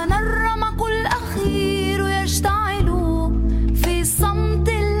فأنا الرمق الأخير يشتعل صمت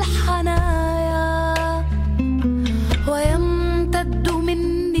الحنايا ويمتد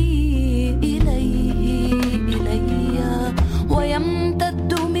مني إلي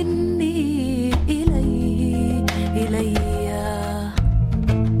ويمتد مني إلي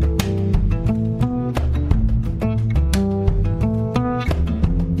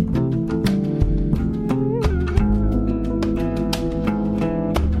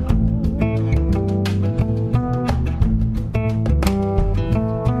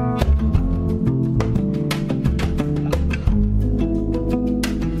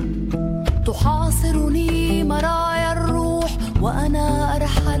تحاصرني مرايا الروح وأنا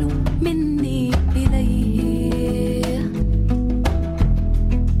أرحل مني إليه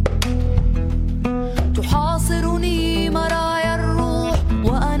تحاصرني مرايا الروح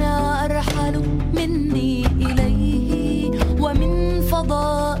وأنا أرحل مني إليه ومن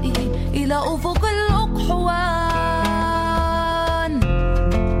فضائه إلى أفق الأقحوان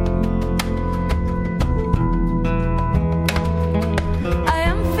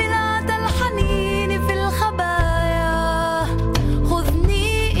أينفلات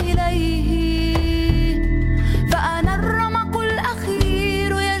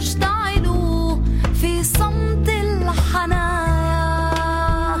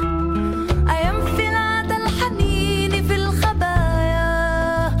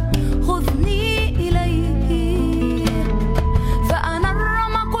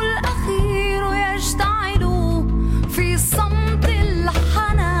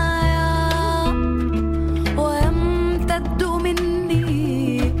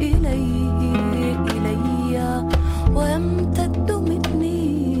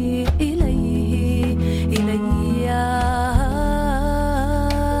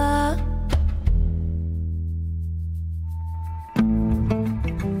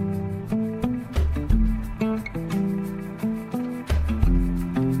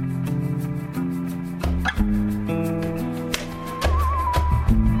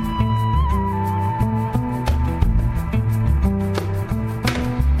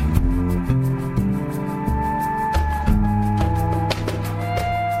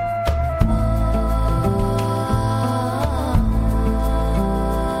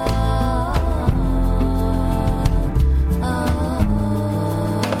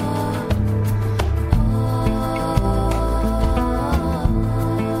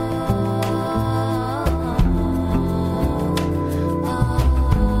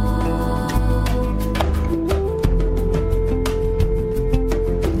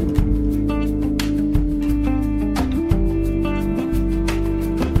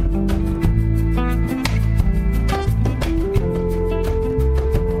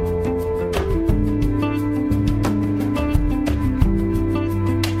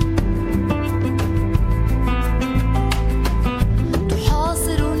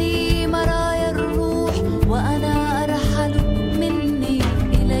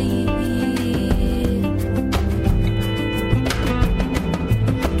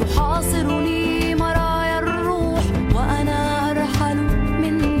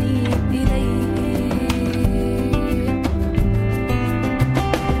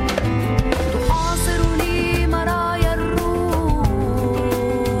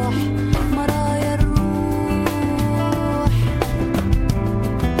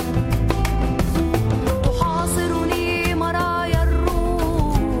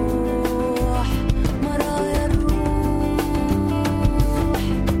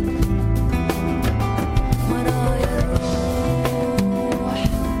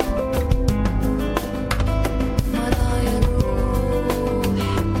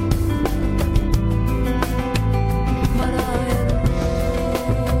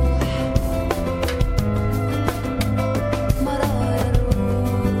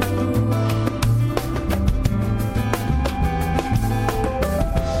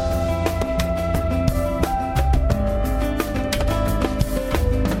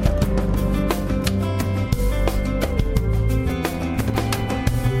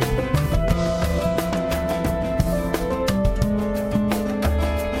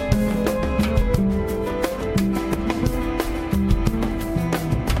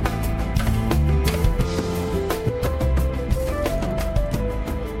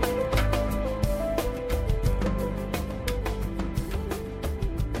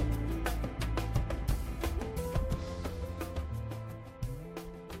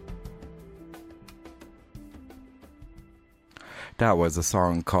That was a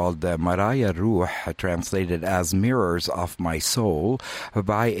song called Maraya Ruh, translated as Mirrors of My Soul,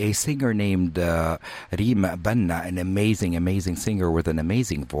 by a singer named Reem Banna, an amazing, amazing singer with an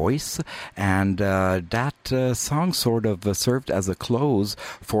amazing voice. And that song sort of served as a close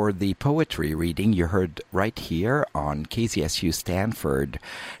for the poetry reading you heard right here on KZSU Stanford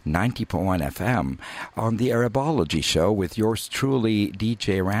 90.1 FM on the Arabology show with yours truly,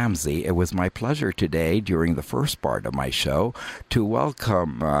 DJ Ramsey. It was my pleasure today, during the first part of my show, to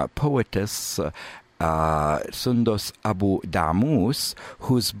welcome poetess Sundus Abu Damus,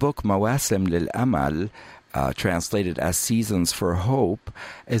 whose book Mawasim Lil Amal, translated as Seasons for Hope,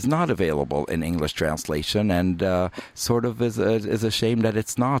 is not available in English translation, and sort of is a shame that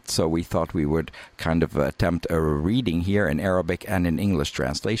it's not. So we thought we would kind of attempt a reading here in Arabic and in English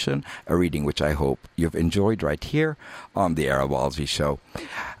translation, a reading which I hope you've enjoyed right here on the Arabology show.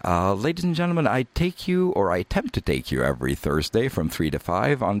 Ladies and gentlemen, I attempt to take you every Thursday from 3 to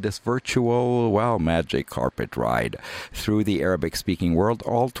 5 on this virtual, magic carpet ride through the Arabic-speaking world,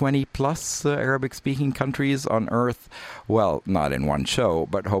 all 20-plus Arabic-speaking countries on Earth. Well, not in one show,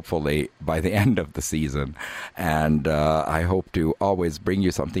 but hopefully by the end of the season. And I hope to always bring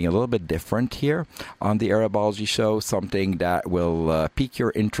you something a little bit different here on the Arabology show, something that will pique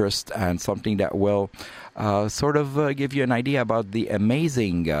your interest and something that will give you an idea about the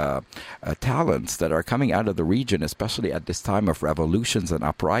amazing talents that are coming out of the region, especially at this time of revolutions and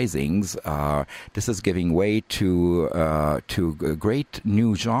uprisings. This is giving way to great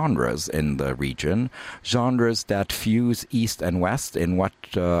new genres in the region, genres that fuse East and West in what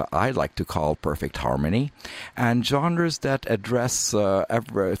I like to call perfect harmony, and genres that address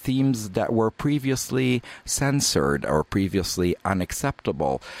themes that were previously censored or previously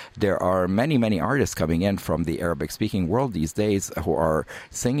unacceptable. There are many, many artists coming in from the Arabic-speaking world these days who are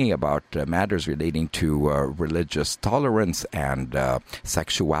singing about matters relating to religious tolerance and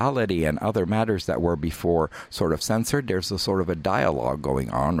sexuality and other matters that were before sort of censored. There's a sort of a dialogue going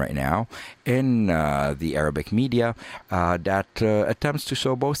on right now in the Arabic media that attempts to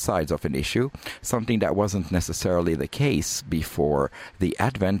show both sides of an issue, something that wasn't necessarily the case before the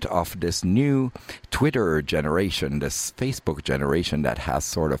advent of this new Twitter generation, this Facebook generation that has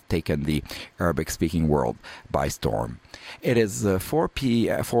sort of taken the Arabic-speaking world by storm. It is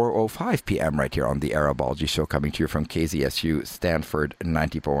 4:05 p.m. right here on the Arabology show, coming to you from KZSU Stanford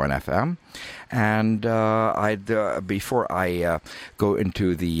 90.1 FM. And before I go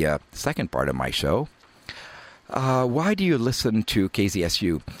into the second part of my show, why do you listen to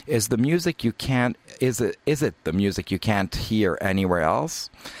KZSU? Is it the music you can't hear anywhere else?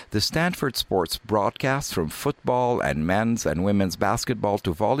 The Stanford sports broadcasts from football and men's and women's basketball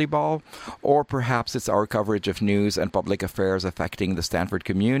to volleyball? Or perhaps it's our coverage of news and public affairs affecting the Stanford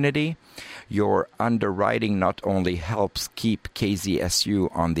community? Your underwriting not only helps keep KZSU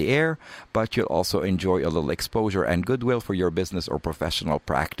on the air, but you'll also enjoy a little exposure and goodwill for your business or professional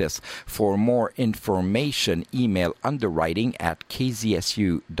practice. For more information, email underwriting at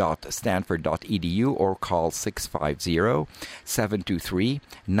kzsu.stanford.edu or call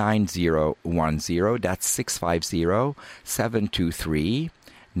 650-723-9010. That's 650-723-9010.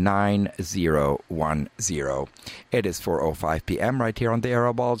 It is 4:05 p.m. right here on the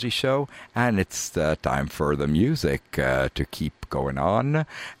Arabology show, and it's time for the music to keep going on,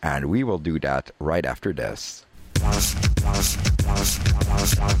 and we will do that right after this.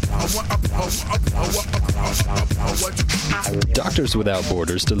 Doctors Without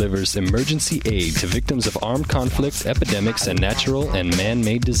Borders delivers emergency aid to victims of armed conflict, epidemics, and natural and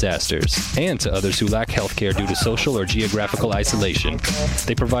man-made disasters, and to others who lack health care due to social or geographical isolation.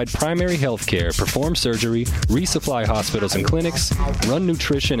 They provide primary health care, perform surgery, resupply hospitals and clinics, run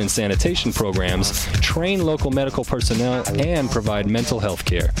nutrition and sanitation programs, train local medical personnel, and provide mental health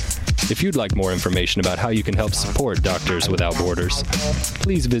care. If you'd like more information about how you can help support Doctors Without Borders,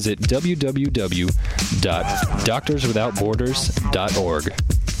 please visit www.doctorswithoutborders.org.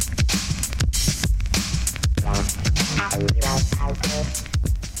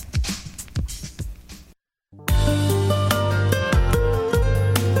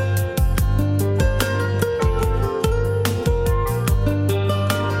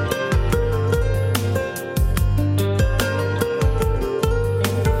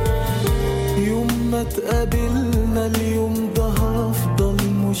 تقابلنا اليوم ده هفضل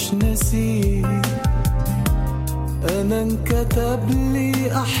مش ناسيه أنا انكتب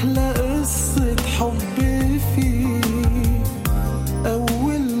لي أحلى قصة حب فيه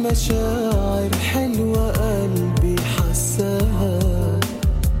أول مشاعر حلوة قلبي حساها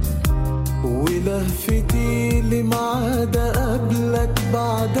ولهفتي لمعاد قبلك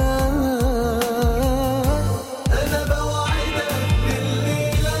بعدها أنا بوعدك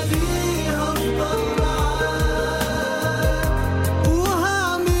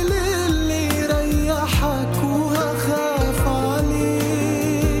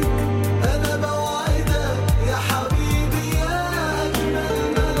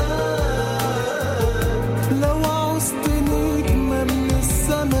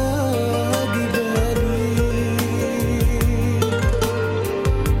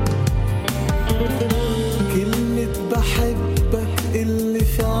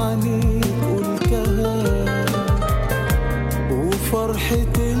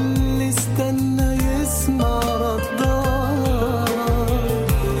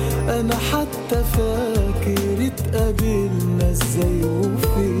ازاي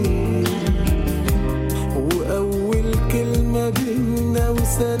وفين، واول كلمة بينا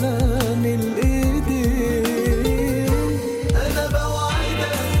وسلام الايدين. انا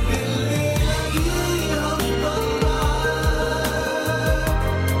بوعدك بالليلة دي هفضل معاك،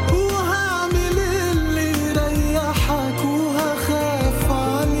 وهعمل اللي يريحك وهخاف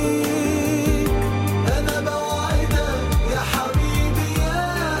عليك. انا بوعدك يا حبيبي يا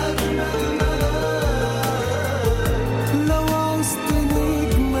اجمل ملاك، لو عوزت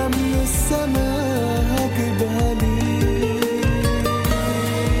نجمة من السماء هجيبها ليك.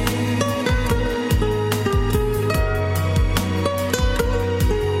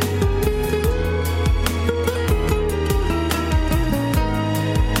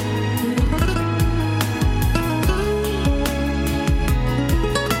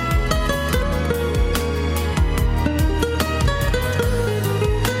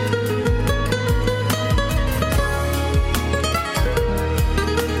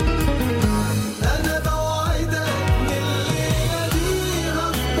 أنا بوعدك بالليلة دي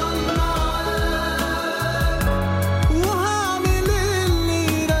هفضل معاك، وهعمل اللي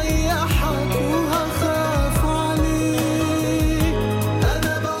يريحك وهخاف عليك.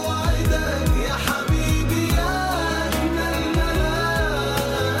 أنا بوعدك يا حبيبي يا أجمل ملاك،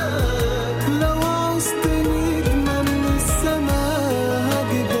 لو عوزت نجمة من السماء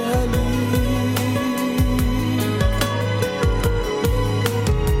هجيبها ليك.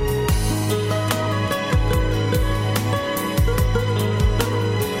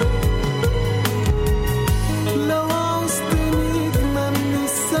 لو عوزت نجمة من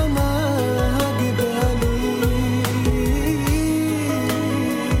السماء هجيبها ليك.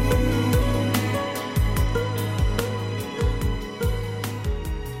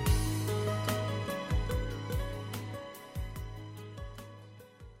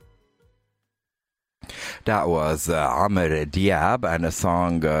 That was Amr Diab and a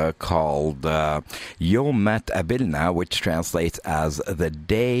song called Yom Met Abilna, which translates as The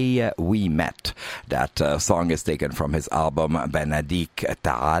Day We Met. That song is taken from his album Benadik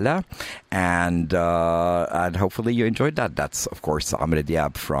Ta'ala, and hopefully you enjoyed that. That's, of course, Amr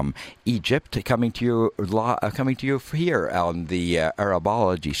Diab from Egypt, coming to you here on the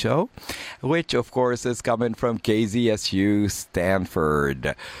Arabology show, which, of course, is coming from KZSU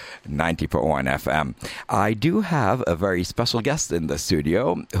Stanford 90.1 FM. I do have a very special guest in the studio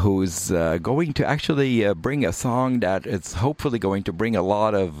who's going to actually bring a song that is hopefully going to bring a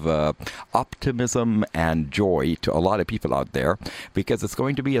lot of optimism and joy to a lot of people out there, because it's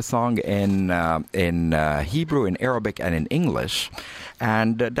going to be a song in Hebrew, in Arabic, and in English.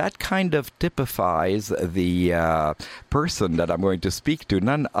 And that kind of typifies the person that I'm going to speak to,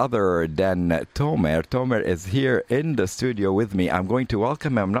 none other than Tomer. Tomer is here in the studio with me. I'm going to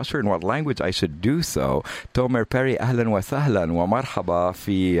welcome him. I'm not sure in what language I should do so. Tomer Perry, أهلا وسهلا ومرحبا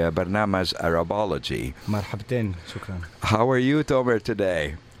في برنامج Arabology. مرحبتين, شكرا. How are you, Tomer,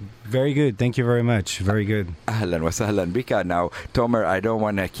 today? Very good. Thank you very much. Very good. أهلا وسهلا بك. Now, Tomer, I don't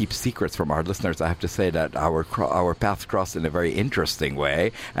want to keep secrets from our listeners. I have to say that our paths crossed in a very interesting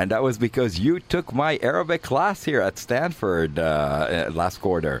way, and that was because you took my Arabic class here at Stanford last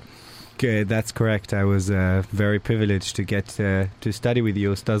quarter. Okay, that's correct. I was very privileged to get to study with you,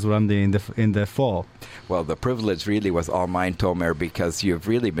 Ustaz Ramdi, in the fall. Well, the privilege really was all mine, Tomer, because you've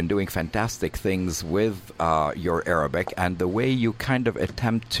really been doing fantastic things with your Arabic, and the way you kind of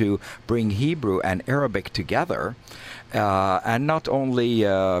attempt to bring Hebrew and Arabic together, and not only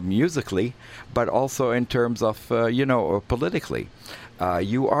musically, but also in terms of, politically.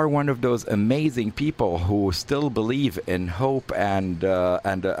 You are one of those amazing people who still believe in hope and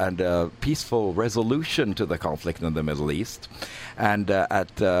a peaceful resolution to the conflict in the Middle East. And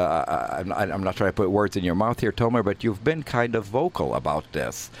I'm not trying to put words in your mouth here, Tomer, but you've been kind of vocal about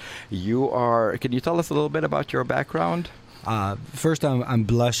this. Can you tell us a little bit about your background? First, I'm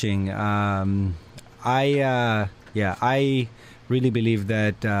blushing. I really believe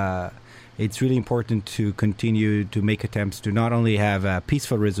that it's really important to continue to make attempts to not only have a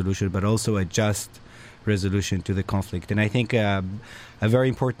peaceful resolution, but also a just resolution to the conflict. And I think a very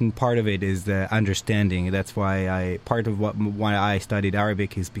important part of it is the understanding. That's why why I studied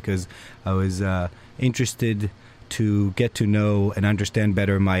Arabic is because I was interested to get to know and understand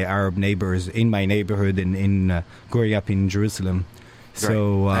better my Arab neighbors in my neighborhood and in growing up in Jerusalem.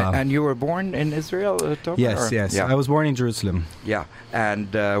 So, and you were born in Israel, Tomer? Yes. Yeah. I was born in Jerusalem. Yeah. And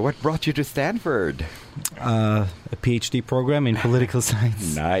what brought you to Stanford? a PhD program in political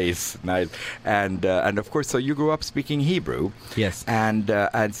science. Nice. And of course, so you grew up speaking Hebrew. Yes. And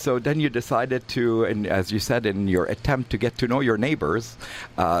so then you decided to, and as you said, in your attempt to get to know your neighbors,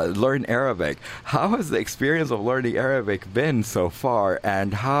 learn Arabic. How has the experience of learning Arabic been so far?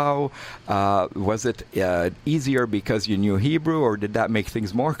 And how was it easier because you knew Hebrew, or did that make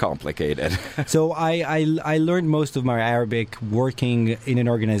things more complicated? So I learned most of my Arabic working in an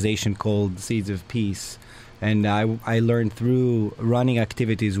organization called Seeds of Peace. And I learned through running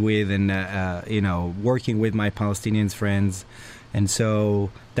activities with and, working with my Palestinian friends. And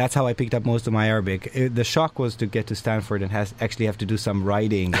so that's how I picked up most of my Arabic. The shock was to get to Stanford and actually have to do some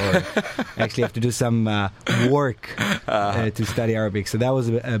writing or actually have to do some work to study Arabic. So that was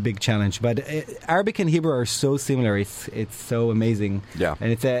a big challenge. But Arabic and Hebrew are so similar. It's so amazing. Yeah.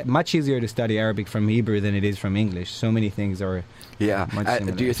 And it's much easier to study Arabic from Hebrew than it is from English. So many things are much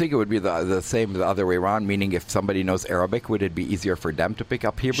similar. Do you think it would be the same the other way around? Meaning if somebody knows Arabic, would it be easier for them to pick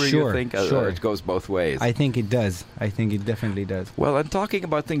up Hebrew, Sure, you think? sure. Or it goes both ways? I think it does. I think it definitely does. Well, and talking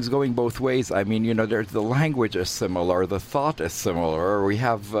about things going both ways, I mean, there's the language is similar, the thought is similar. We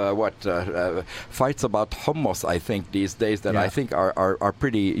have fights about hummus, I think, these days that I think are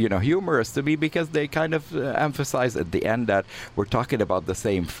pretty, humorous to me, because they kind of emphasize at the end that we're talking about the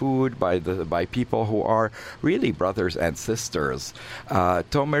same food by people who are really brothers and sisters.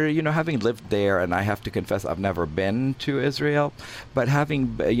 Tomer, having lived there, and I have to confess I've never been to Israel, but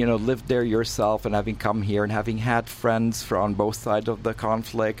having lived there yourself and having come here and having had friends on both sides of the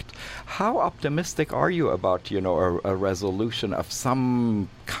conflict, how optimistic are you about a resolution of some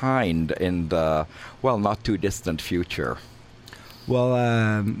kind in the not too distant future?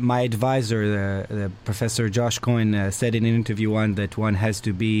 Well, my advisor, the Professor Josh Cohen, said in an interview that one has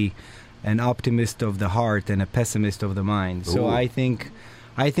to be an optimist of the heart and a pessimist of the mind. Ooh. So I think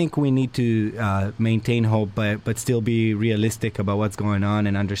we need to maintain hope, but still be realistic about what's going on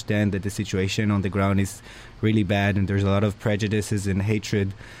and understand that the situation on the ground is really bad, and there's a lot of prejudices and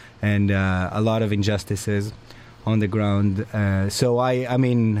hatred and a lot of injustices on the ground. So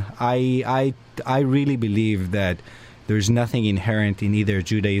I really believe that there's nothing inherent in either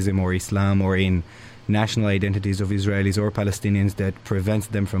Judaism or Islam or in national identities of Israelis or Palestinians that prevents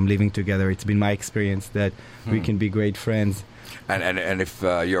them from living together. It's been my experience that we can be great friends. And if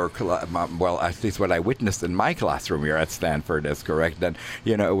at least what I witnessed in my classroom here at Stanford is correct, then,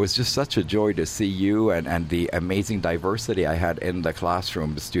 it was just such a joy to see you and the amazing diversity I had in the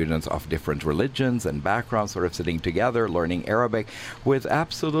classroom, the students of different religions and backgrounds sort of sitting together, learning Arabic with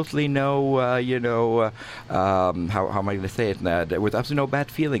absolutely no, how am I going to say it, with absolutely no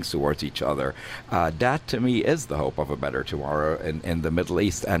bad feelings towards each other. That, to me, is the hope of a better tomorrow in the Middle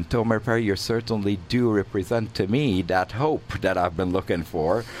East. And Tomer Perry, you certainly do represent to me that hope that I've been looking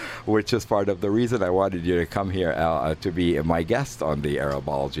for, which is part of the reason I wanted you to come here to be my guest on the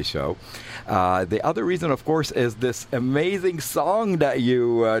Arabology show. The other reason, of course, is this amazing song that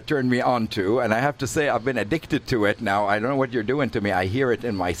you turned me on to, and I have to say I've been addicted to it now. I don't know what you're doing to me. I hear it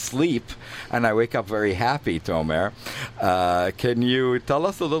in my sleep, and I wake up very happy, Tomer. Can you tell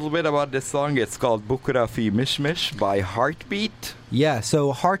us a little bit about this song? It's called Bukra Fi Mishmish by Heartbeat. Yeah,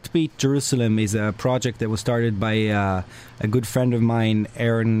 so Heartbeat Jerusalem is a project that was started by a good friend of mine,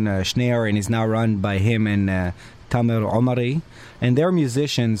 Aaron Schneer, and is now run by him and Tamer Omari. And they're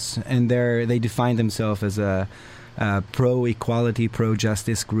musicians, and they define themselves as a pro-equality,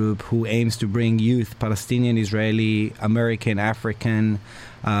 pro-justice group who aims to bring youth, Palestinian, Israeli, American, African,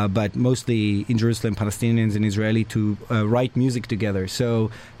 but mostly in Jerusalem, Palestinians and Israeli, to write music together.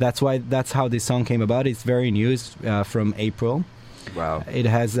 So that's how this song came about. It's very new, from April. Wow. It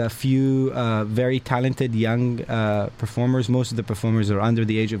has a few very talented young performers. Most of the performers are under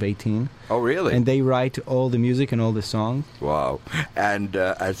the age of 18. Oh, really? And they write all the music and all the songs. Wow. And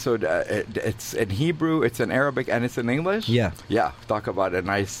so it's in Hebrew, it's in Arabic, and it's in English? Yeah. Yeah. Talk about a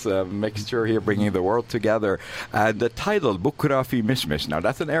nice mixture here, bringing the world together. The title, Bukra Fi Mishmish. Now,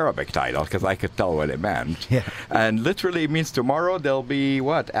 that's an Arabic title, because I could tell what it meant. Yeah. And literally it means tomorrow there'll be,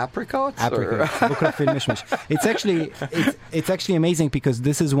 what, apricots? Apricots. Bukra Fi Mishmish. It's actually amazing, because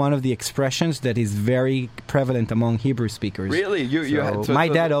this is one of the expressions that is very prevalent among Hebrew speakers. Really? My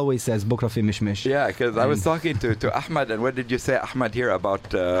dad always says Bukra Fi Mishmish. Yeah, because I was talking to Ahmad, and what did you say, Ahmad, here about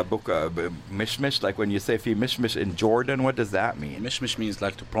Bukra Mishmish? Like when you say Fi Mishmish in Jordan, what does that mean? Mishmish means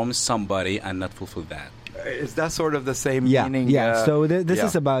like to promise somebody and not fulfill that. Is that sort of the same meaning? Yeah. So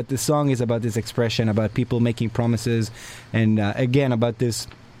the song is about this expression, about people making promises, and again about this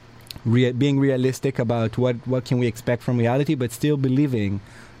being realistic about what can we expect from reality, but still believing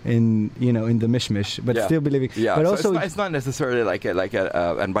in the mishmish, but still believing. Yeah, but so also it's not necessarily like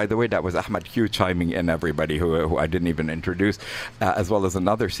a. And by the way, that was Ahmad Q chiming in. Everybody who I didn't even introduce, as well as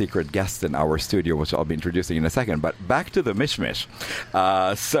another secret guest in our studio, which I'll be introducing in a second. But back to the mishmish.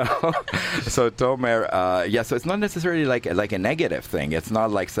 So Tomer, so it's not necessarily like a negative thing. It's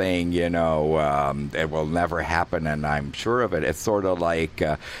not like saying it will never happen, and I'm sure of it. It's sort of like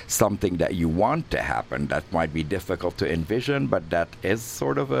something that you want to happen that might be difficult to envision, but that is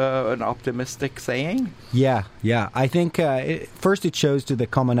sort of an optimistic saying. Yeah. I think first it shows to the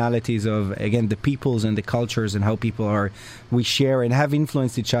commonalities of, again, the peoples and the cultures and how people we share and have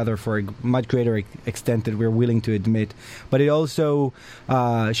influenced each other for a much greater extent than we're willing to admit. But it also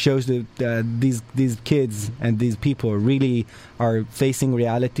shows that these kids and these people really are facing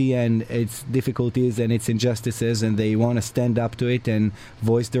reality and its difficulties and its injustices, and they want to stand up to it and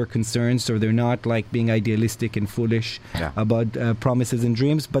voice their concerns, so they're not like being idealistic and foolish about promises and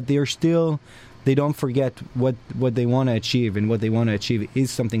dreams, but they don't forget what they want to achieve, and what they want to achieve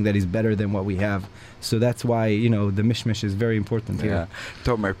is something that is better than what we have. So that's why, the mishmash is very important here.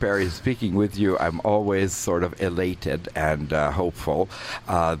 Tomer Perry, speaking with you, I'm always sort of elated and hopeful.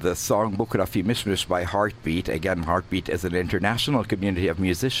 The song Bukra Fi Mishmish by Heartbeat. Again, Heartbeat is an international community of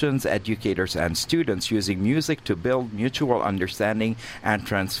musicians, educators, and students using music to build mutual understanding and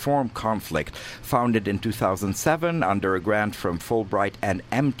transform conflict. Founded in 2007 under a grant from Fulbright and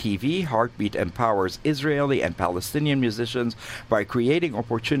MTV, Heartbeat empowers Israeli and Palestinian musicians by creating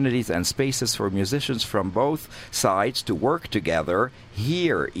opportunities and spaces for musicians from both sides to work together,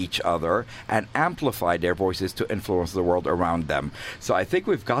 hear each other, and amplify their voices to influence the world around them. So I think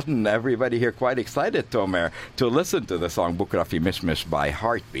we've gotten everybody here quite excited, Tomer, to listen to the song Bukra Fi Mishmish by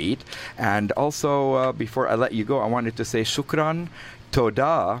Heartbeat. And also, before I let you go, I wanted to say shukran,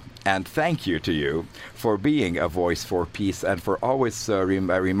 Toda, and thank you to you for being a voice for peace and for always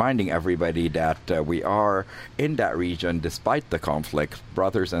reminding everybody that we are in that region, despite the conflict,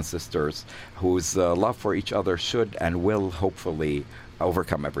 brothers and sisters whose love for each other should and will hopefully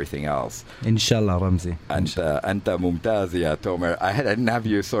overcome everything else. Inshallah, Ramzi. Anta mumtaz, ya Tomer. I didn't have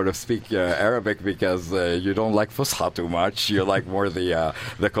you sort of speak Arabic because you don't like Fusha too much. You like more the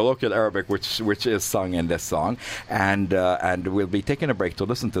colloquial Arabic, which is sung in this song. And we'll be taking a break to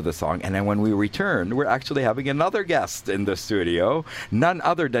listen to the song. And then when we return, we're actually having another guest in the studio, none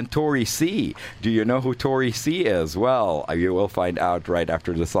other than Tori C. Do you know who Tori C is? Well, you will find out right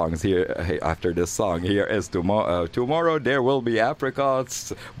after the songs here. After this song, here is Tomorrow There Will Be Apricot.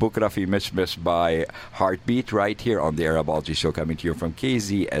 Bukra Fi Mishmish by Heartbeat, right here on the Arabology Show, coming to you from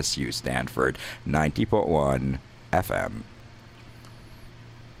KZSU Stanford 90.1 FM.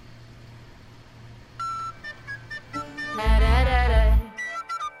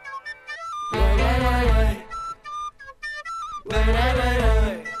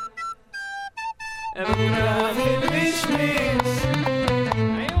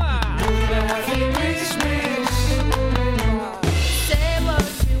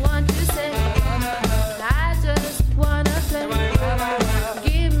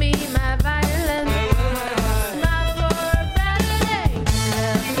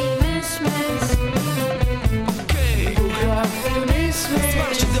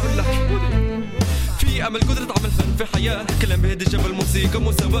 أمل قدرة عمل فن في حياة كلام بهدي جبل موسيقى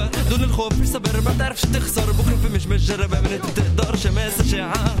مساواة دون الخوف في صبر ما بتعرفش تخسر بكرة في مش جربة من انت تقدر شماسة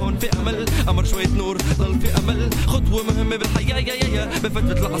شاعة هون في أمل أمر شوية نور ضل في أمل خطوة مهمة بالحياة يا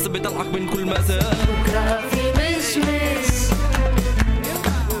بفترة العصب بيطلعك من كل مأساة بكرة في مشمش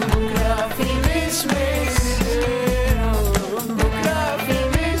بكرة في مشمش بكرة في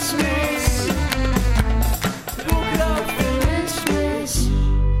مشمش بكرة في مشمش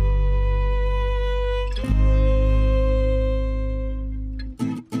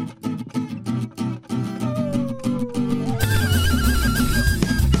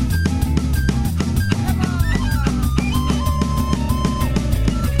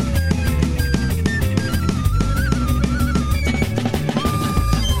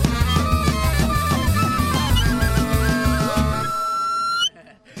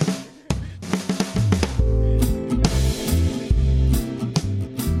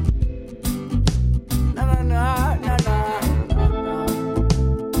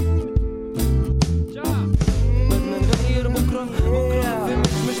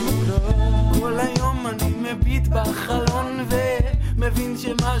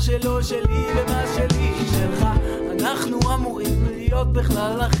שלו שלי ומה שלי שלך אנחנו אמורים להיות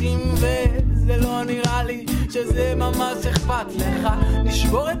בכלל אחים וזה לא נראה לי שזה ממש אכפת לך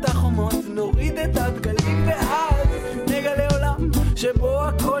נשבור את החומות נוריד את הדגלים ואז נגלה עולם שבו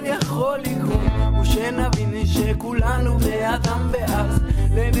הכל יכול לקרות ושנבין שכולנו בני אדם ואז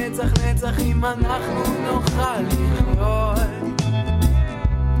לנצח אם אנחנו נוכל לחיות,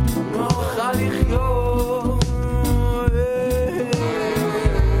 נוכל לחיות.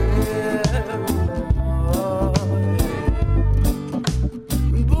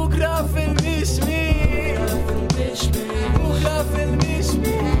 בוקרה في المشمي بكرة في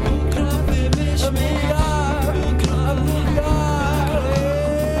المشمي بكرة في المشمي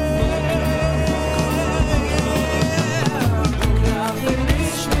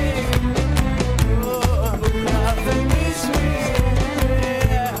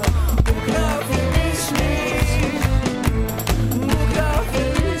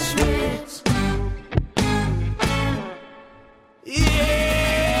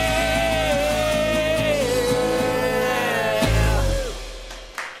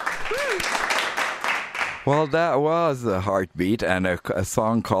Well, that was a heartbeat and a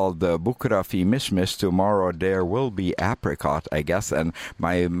song called Bukra Fi Mishmish. Tomorrow there will be apricot, I guess. And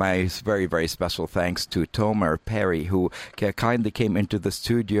my very, very special thanks to Tomer Perry, who kindly came into the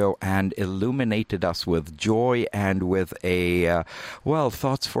studio and illuminated us with joy and with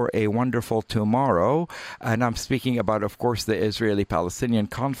thoughts for a wonderful tomorrow. And I'm speaking about, of course, the Israeli-Palestinian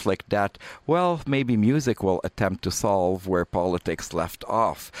conflict that, maybe music will attempt to solve where politics left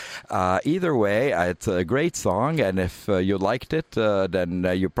off. Either way, it's a great song, and if you liked it, then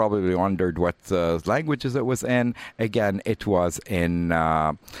you probably wondered what languages it was in. Again, it was in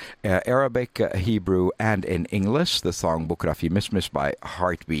Arabic, Hebrew, and in English. The song Bukra Fi Mishmish by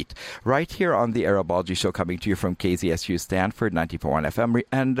Heartbeat. Right here on the Arabology Show, coming to you from KZSU Stanford, 90.1 FM.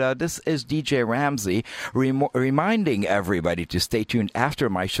 And this is DJ Ramsey reminding everybody to stay tuned after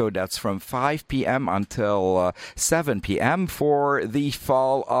my show. That's from 5 p.m. until 7 p.m. for the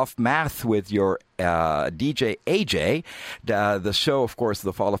Fall of Math with your DJ AJ. The show, of course,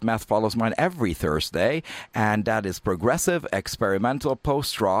 The Fall of Math, follows mine every Thursday, and that is progressive, experimental,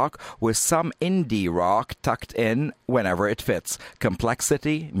 post-rock with some indie rock tucked in whenever it fits.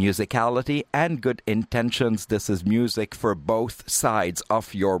 Complexity, musicality, and good intentions. This is music for both sides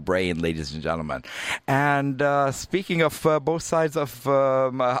of your brain, ladies and gentlemen. And speaking of both sides of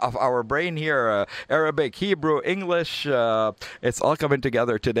our brain here, Arabic, Hebrew, English, it's all coming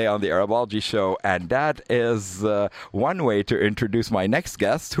together today on the Arabology Show. And that is one way to introduce my next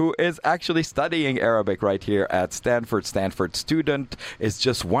guest, who is actually studying Arabic right here at Stanford. Stanford student is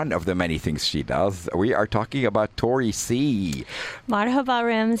just one of the many things she does. We are talking about Tori C. Marhaba,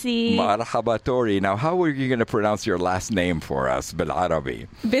 Ramsey. Marhaba, Tori. Now, how are you going to pronounce your last name for us, Bil-Arabi?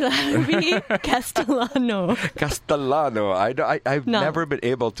 Bil-Arabi, Castellano. Castellano. I've never been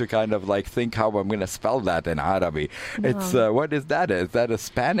able to kind of think how I'm going to spell that in Arabic. No. It's what is that? Is that a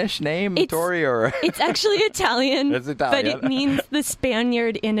Spanish name, Tori, or? It's actually Italian. It's Italian. But it means the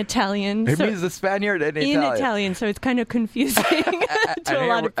Spaniard in Italian. It means the Spaniard in Italian. In Italian, so it's kind of confusing to a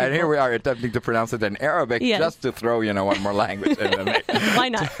lot of people. And here we are attempting to pronounce it in Arabic, just to throw, one more language in the mix. Why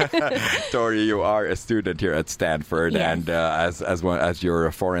not? Tori, you are a student here at Stanford, and as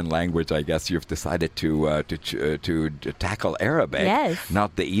your foreign language, I guess you've decided to tackle Arabic. Yes.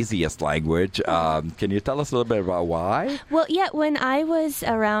 Not the easiest language. Can you tell us a little bit about why? Well, yeah, when I was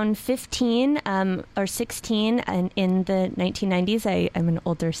around 15 or 16 and in the 1990s, I'm an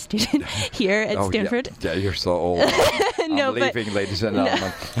older student here at Stanford. Yeah, you're so old. I'm leaving, ladies and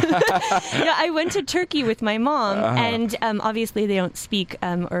gentlemen. Yeah, I went to Turkey with my mom, and obviously they don't speak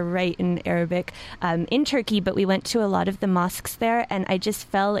or write in Arabic in Turkey, but we went to a lot of the mosques there, and I just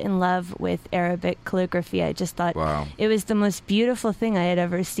fell in love with Arabic calligraphy. I just thought it was the most beautiful thing I had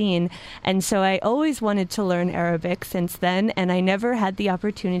ever seen, and so I always wanted to learn Arabic since then, and I never had the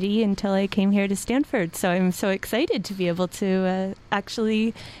opportunity until I came here to Stanford. So I'm so excited to be able to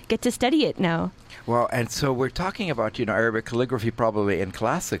actually get to study it now. Well, and so we're talking about, Arabic calligraphy probably in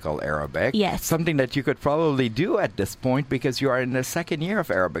classical Arabic. Yes. Something that you could probably do at this point because you are in the second year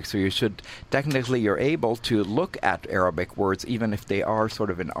of Arabic. So you're able to look at Arabic words even if they are sort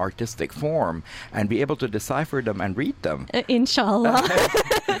of in artistic form and be able to decipher them and read them. Inshallah.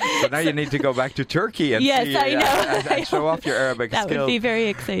 So now you need to go back to Turkey and yes, I know. And show off your Arabic skills. That would be very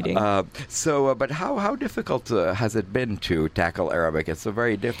exciting. But how difficult has it been to tackle Arabic? It's a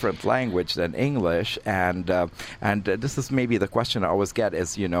very different language than English, and this is maybe the question I always get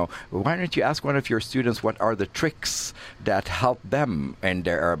is, why don't you ask one of your students what are the tricks that help them in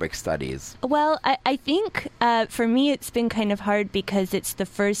their Arabic studies? Well, I think for me it's been kind of hard because it's the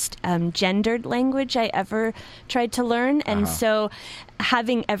first gendered language I ever tried to learn, and so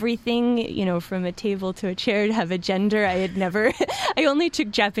having everything, from a table to a chair to have a gender, I had never, I only took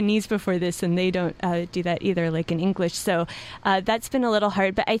Japanese before this, and they don't do that either, like in English. So that's been a little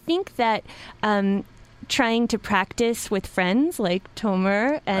hard. But I think that trying to practice with friends like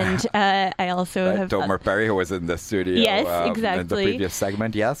Tomer, and I also have Tomer Perry, who was in the studio. Yes, in exactly. the previous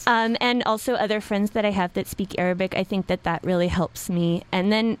segment. Yes, and also other friends that I have that speak Arabic. I think that really helps me,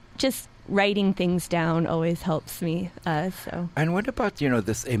 and then just writing things down always helps me. So. And what about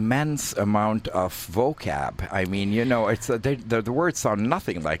this immense amount of vocab? I mean, it's the words sound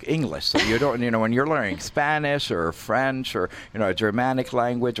nothing like English. So you don't, when you're learning Spanish or French or a Germanic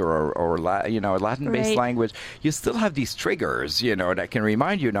language or a Latin-based language, you still have these triggers, that can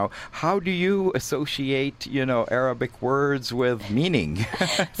remind you. How do you associate, Arabic words with meaning?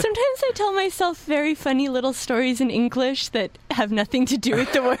 Sometimes I tell myself very funny little stories in English that have nothing to do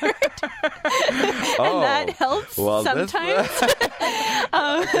with the word. And that helps sometimes.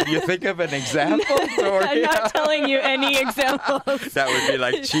 Can you think of an example? I'm not telling you any examples. That would be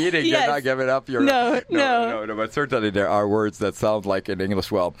like cheating. Yes. You're not giving up your... No. But certainly there are words that sound like in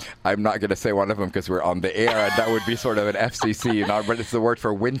English. Well, I'm not going to say one of them because we're on the air, and that would be sort of an FCC, but it's the word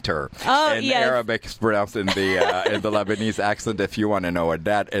for winter. In Arabic, it's pronounced in the Lebanese accent. If you want to know what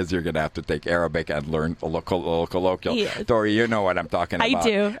that is, you're going to have to take Arabic and learn colloquial. Yes. Tori, you know what I'm talking about.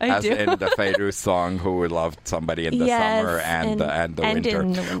 I do. In the Fairuz song, "Who Loved Somebody in the Summer and the Winter."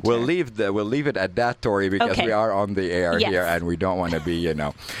 In the winter. We'll leave it at that, Tori, because we are on the air here, and we don't want to be,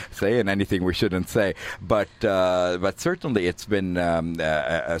 saying anything we shouldn't say. But certainly, it's been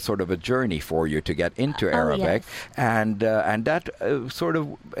a sort of a journey for you to get into Arabic, and that sort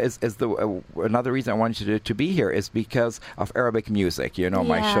of is the another reason I wanted you to be here is because of Arabic music.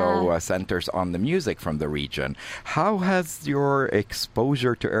 My show centers on the music from the region. How has your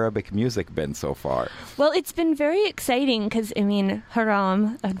exposure to Arabic music been so far? Well, it's been very exciting because,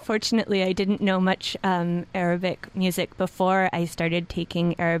 haram. Unfortunately, I didn't know much Arabic music before I started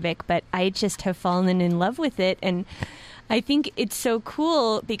taking Arabic, but I just have fallen in love with it. And I think it's so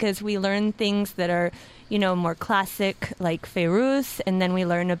cool because we learn things that are, more classic, like Fairuz, and then we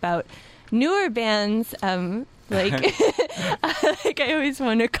learn about newer bands, like I always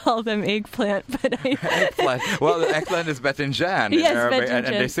want to call them eggplant, but eggplant. Well, eggplant is Betinjan in Arabic, and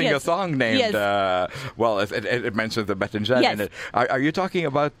they sing a song named. It mentions the Betinjan in it. Are you talking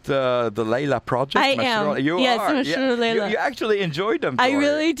about the Layla project? I am. You are. Layla. You actually enjoyed them. I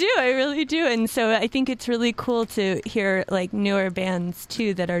really do, and so I think it's really cool to hear like newer bands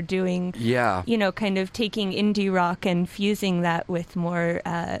too that are doing, kind of taking indie rock and fusing that with more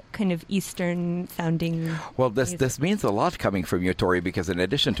kind of Eastern sounding. Well, this means a lot coming from you, Tori, because in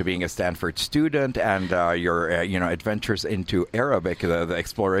addition to being a Stanford student and your adventures into Arabic, the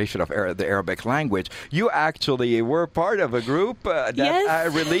exploration of the Arabic language, you actually were part of a group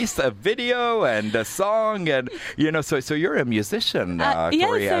that released a video and a song, and so you're a musician,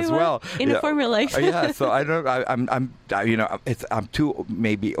 Tori, as well. In a former life. So I don't. I'm too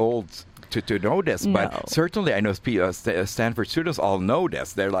maybe old to know this, but certainly I know Stanford students all know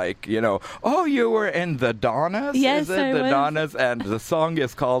this. They're like, oh, you were in the Donnas? Yes, is it? The Donnas, and the song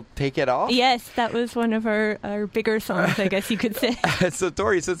is called Take It Off? Yes, that was one of our bigger songs, I guess you could say. So,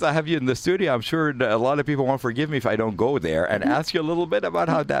 Tori, since I have you in the studio, I'm sure a lot of people won't forgive me if I don't go there and ask you a little bit about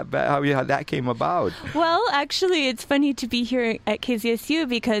how that came about. Well, actually, it's funny to be here at KZSU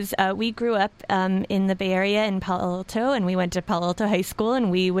because we grew up in the Bay Area in Palo Alto, and we went to Palo Alto High School, and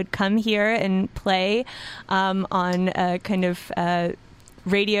we would come here and play on a kind of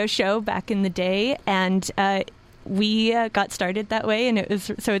radio show back in the day, and we got started that way, and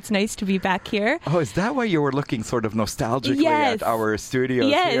it's nice to be back here. Oh, is that why you were looking sort of nostalgically at our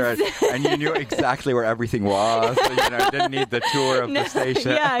studios here? And you knew exactly where everything was. So, didn't need the tour of the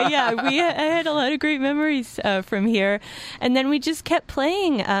station. I had a lot of great memories from here, and then we just kept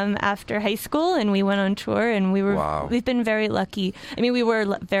playing after high school, and we went on tour, and we've been very lucky. I mean, we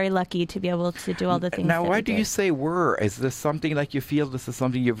were very lucky to be able to do all the things. Now, why do you say were? Is this something like you feel this is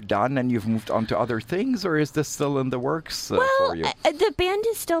something you've done and you've moved on to other things, or is this still in the works for you? The band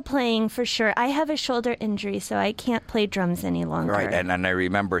is still playing for sure. I have a shoulder injury, so I can't play drums any longer. Right, and I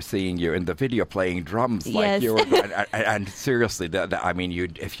remember seeing you in the video playing drums. Like you were, and seriously, I mean,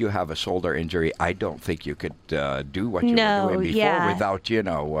 if you have a shoulder injury, I don't think you could do what you were doing before without,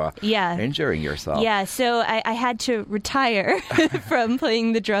 injuring yourself. Yeah, so I had to retire from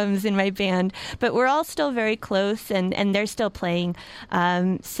playing the drums in my band, but we're all still very close, and they're still playing.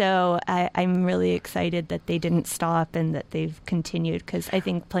 So I'm really excited that they didn't didn't stop and that they've continued, because I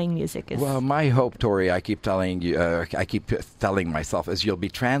think playing music is... Well, my hope, Tori, I keep telling you, I keep telling myself, is you'll be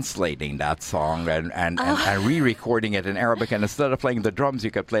translating that song and re-recording it in Arabic, and instead of playing the drums,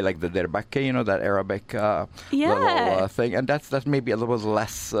 you could play like the derbake, you know, that Arabic little thing, and that's maybe a little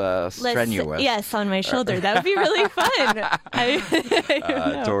less strenuous. Yes, on my shoulder. That would be really fun.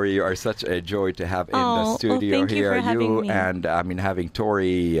 Tori, you are such a joy to have in the studio thank here. You for having me. And having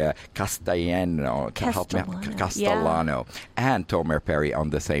Tori Castellano and Tomer Perry on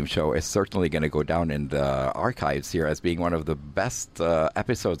the same show is certainly going to go down in the archives here as being one of the best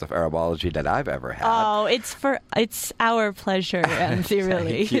episodes of Arabology that I've ever had. Oh, it's our pleasure, Ramsey,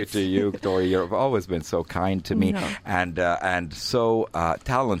 really. Thank you to you, Tori. You've always been so kind to me and so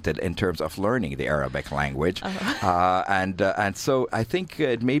talented in terms of learning the Arabic language. And so I think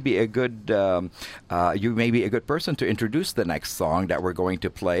it may be a good you may be a good person to introduce the next song that we're going to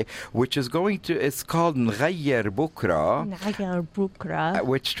play, which is it's called Nغير بكرة,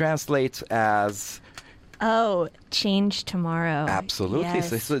 which translates as change tomorrow. Absolutely.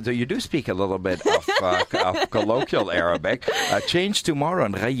 Yes. So you do speak a little bit of colloquial Arabic. Change tomorrow,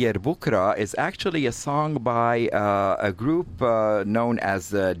 Nغير بكرة, is actually a song by a group known as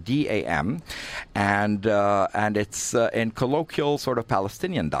DAM, and it's in colloquial sort of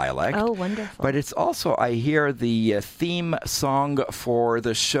Palestinian dialect. Oh, wonderful. But it's also, I hear, the theme song for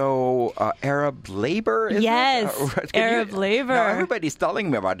the show Arab Labor, isn't it? Arab Labor. Now, everybody's telling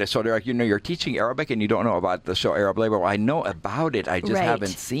me about this show. They're like, you're teaching Arabic and you don't know about the show Arab Labor. Well, I know about it. I just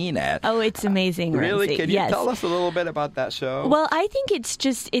haven't seen it. Oh, it's amazing. Really? Ramsey. Can you tell us a little bit about that show? Well, I think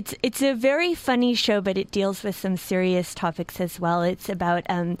it's a very funny show, but it deals with some serious topics as well. It's about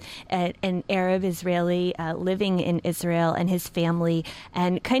an Arab Israeli living in Israel and his family,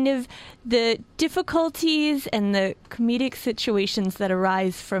 and kind of the difficulties and the comedic situations that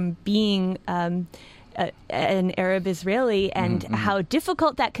arise from being an Arab Israeli, and how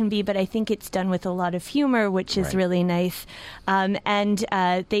difficult that can be, but I think it's done with a lot of humor, which is really nice. And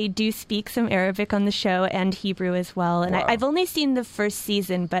they do speak some Arabic on the show and Hebrew as well. And I've only seen the first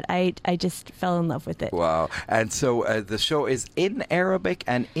season, but I just fell in love with it. Wow. And so the show is in Arabic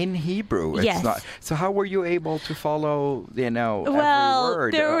and in Hebrew. Yes. So how were you able to follow, every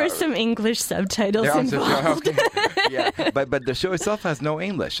word? There were some English subtitles involved. Yeah, but the show itself has no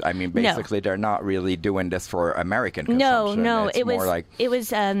English. I mean, basically, they're not really doing this for American consumption. No,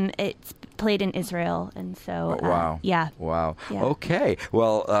 it's it's played in Israel, and so wow. Yeah. Okay.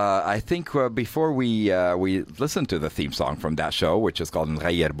 Well, I think before we listen to the theme song from that show, which is called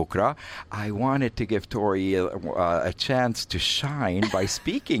Nغير بكرة, I wanted to give Tori a chance to shine by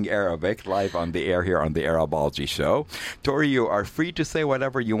speaking Arabic live on the air here on the Arabology show. Tori, you are free to say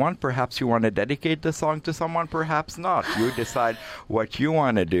whatever you want. Perhaps you want to dedicate the song to someone, perhaps not. You decide what you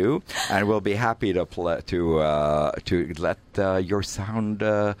want to do, and we'll be happy to let your sound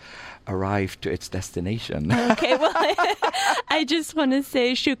arrive to its destination. Okay, well, I just want to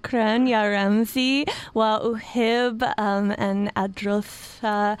say shukran ya Ramzi wa uhib an adrus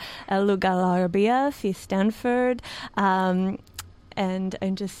اللغة العربية في Stanford. And I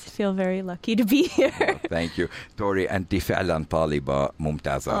just feel very lucky to be here. Thank you. Tori, أنت فعلا طالبة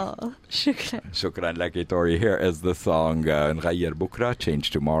ممتازة. شكرا لك, Tori. Here is the song نغير بكرة, Change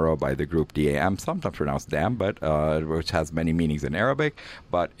Tomorrow, by the group DAM, sometimes pronounced DAM, but which has many meanings in Arabic.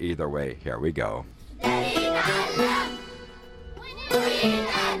 But either way, here we go.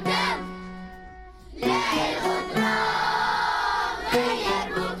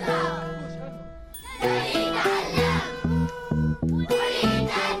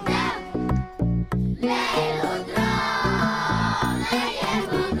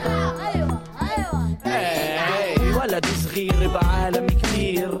 صغير بعالم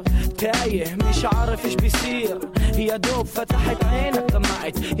كبير تايه مش عارف ايش بيصير يا دوب فتحت عينك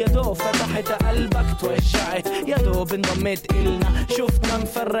دمعت يا دوب فتحت قلبك توجعت يا دوب انضميت إلنا شفتنا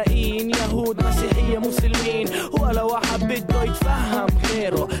مفرقين يهود مسيحية مسلمين ولا واحد بده يتفهم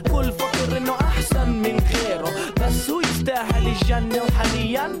غيره كل فكر انه احسن من غيره بس هو يستاهل الجنة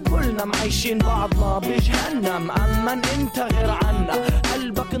وحاليا كلنا معيشين بعضنا بجهنم اما انت غير عنا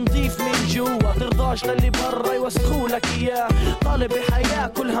قلبك نظيف من جوا ترضاش للي برا يوسخولك اياه طالب الحياة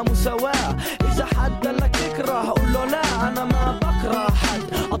كلها مساواة اذا حد قالك تكره قول له لا انا ما بكره حد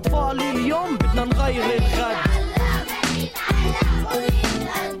اطفالي اليوم بدنا نغير الغد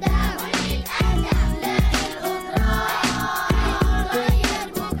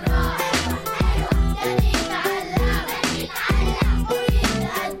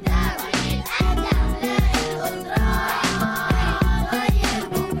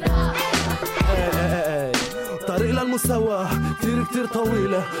المساواة كتير كتير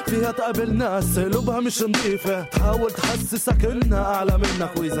طويلة فيها تقابل ناس قلوبها مش نظيفة، تحاول تحسسك انها اعلى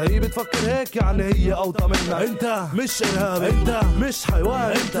منك، واذا هي بتفكر هيك يعني هي اوطى منك. انت مش ارهابي، انت مش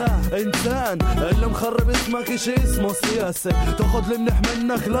حيوان، انت انسان. اللي مخرب اسمك اشي اسمه سياسة، تاخد المنح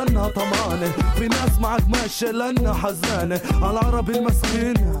منك لانها طمانة، في ناس معك ماشية لانها حزانة. على العربي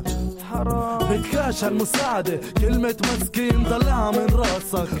المسكين حرام بتكاش المساعدة، كلمة مسكين طلعها من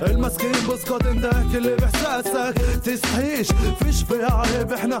راسك. المسكين بسكت انت احكي اللي بإحساسك، تستحيش فيش فيها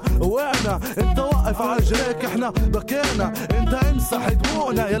عيب، احنا وقعنا انت وقف عجريك، احنا بكينا انت امسح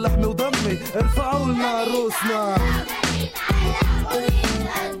دموعنا، يا لحمي ودمي ارفعوا لنا روسنا.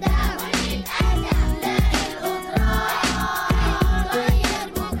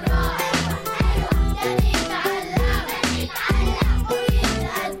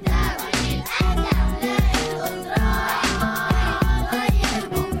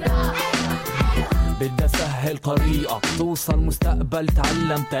 بدي اسهل طريقة توصل مستقبل،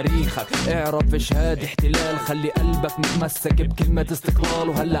 تعلم تاريخك، اعرف ايش هاد احتلال، خلي قلبك متمسك بكلمة استقلال.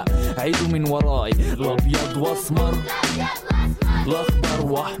 وهلا عيدوا من وراي، الابيض واسمر، الاخضر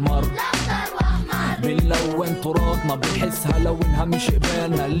واحمر، بنلون تراثنا بنحسها لو انها مش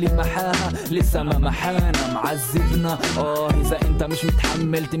قبالنا، اللي محاها لسه ما محانا معذبنا. اذا انت مش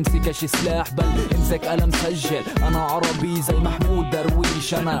متحمل تمسكش سلاح، بل امسك قلم سجل. انا عربي زي محمود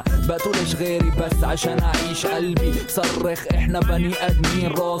درويش، انا بقتلش غيري بس عشان اعيش. قلبي صرخ احنا بني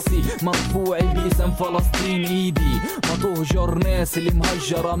ادمين، راسي مرفوع باسم فلسطين، ايدي ما تهجر ناس اللي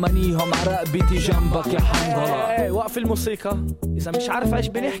مهجرة، منيهم عرقبتي جنبك يا حنظلة. وقف الموسيقى، اذا مش عارف ايش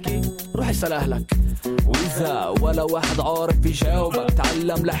بنحكي روح اسأل اهلك، وإذا ولا واحد عارف يجاوبك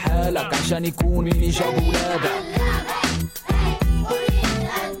تعلم لحالك عشان يكون من يجاوب ولادك.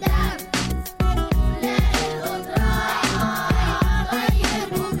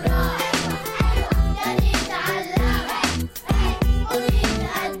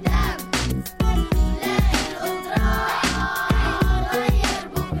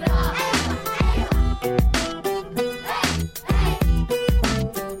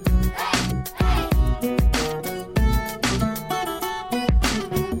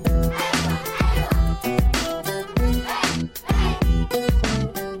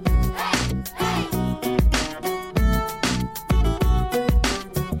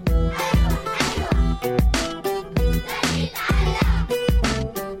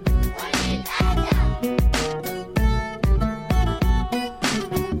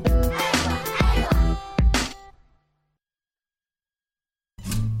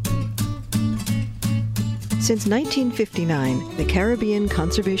 Since 1959, the Caribbean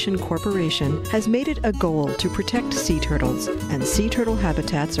Conservation Corporation has made it a goal to protect sea turtles and sea turtle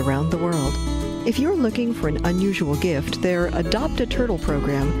habitats around the world. If you're looking for an unusual gift, their Adopt a Turtle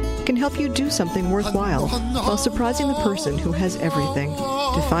program can help you do something worthwhile while surprising the person who has everything.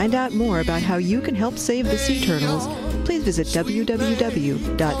 To find out more about how you can help save the sea turtles, please visit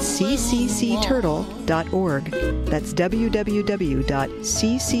www.cccturtle.org. That's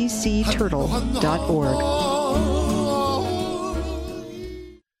www.cccturtle.org.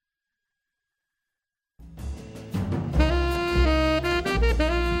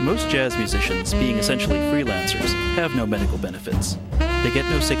 Most jazz musicians, being essentially freelancers, have no medical benefits. They get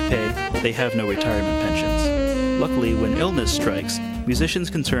no sick pay, they have no retirement pensions. Luckily, when illness strikes, musicians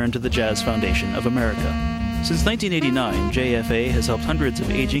can turn to the Jazz Foundation of America. Since 1989, JFA has helped hundreds of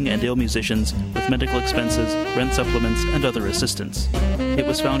aging and ill musicians with medical expenses, rent supplements, and other assistance. It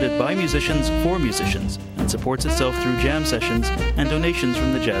was founded by musicians for musicians and supports itself through jam sessions and donations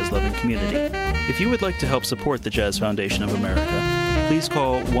from the jazz-loving community. If you would like to help support the Jazz Foundation of America, please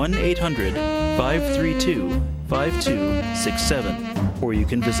call 1-800-532-5267, or you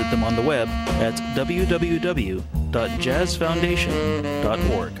can visit them on the web at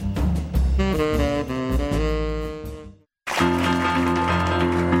www.jazzfoundation.org.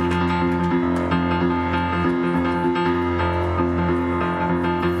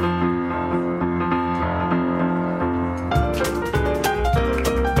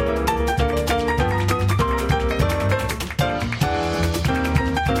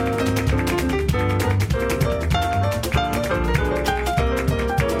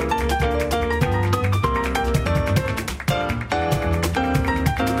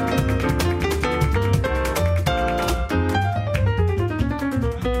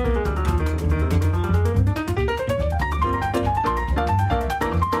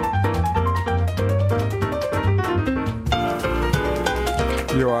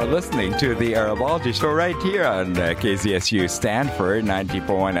 listening to the Arabology Show right here on KZSU Stanford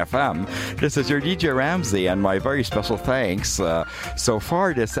 90.1 FM. This is your DJ Ramsey, and my very special thanks. So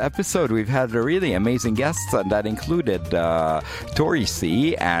far this episode, we've had really amazing guests, and that included Tori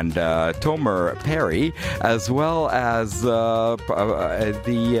C. and Tomer Perry, as well as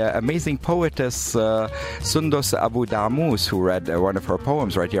the amazing poetess Sundus Abu Damus, who read one of her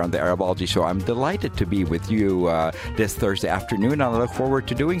poems right here on the Arabology Show. I'm delighted to be with you this Thursday afternoon, and I look forward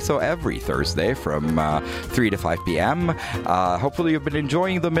to doing so every Thursday from 3 to 5 p.m. Hopefully you've been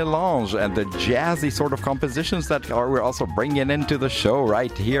enjoying the melange and the jazzy sort of compositions that we're also bringing into the show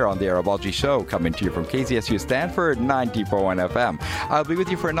right here on the Arabology Show, coming to you from KZSU Stanford 90.1 FM. I'll be with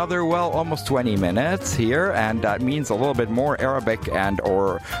you for another, almost 20 minutes here, and that means a little bit more Arabic and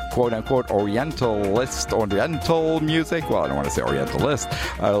or quote-unquote Oriental music. Well, I don't want to say Orientalist.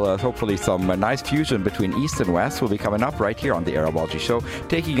 Hopefully some nice fusion between East and West will be coming up right here on the Arabology Show,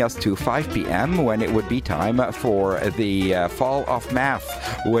 taking us to 5 p.m. when it would be time for the Fall of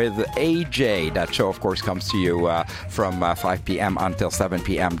Math with AJ. That show, of course, comes to you from 5 p.m. until 7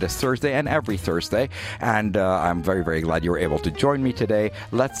 p.m. this Thursday and every Thursday. And I'm very, very glad you were able to join me today.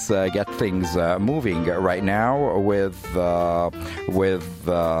 Let's get things moving right now with the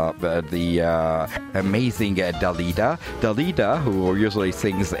amazing Dalida. Dalida, who usually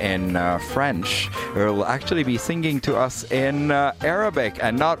sings in French, will actually be singing to us in Arabic,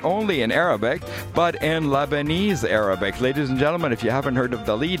 and not only in Arabic, but in Lebanese Arabic. Ladies and gentlemen, if you haven't heard of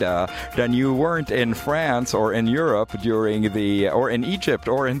Dalida, then you weren't in France or in Europe or in Egypt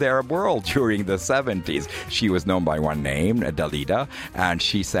or in the Arab world during the 70s. She was known by one name, Dalida, and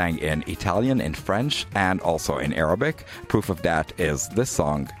she sang in Italian, in French, and also in Arabic. Proof of that is this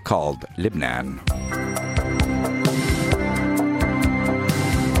song called Lebanon.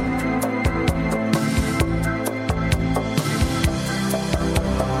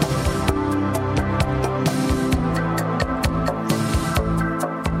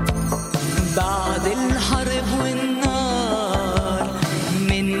 بعد الحرب والنار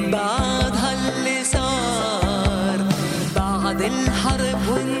من بعدها اللي صار بعد الحرب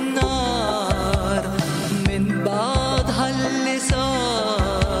والنار من بعدها اللي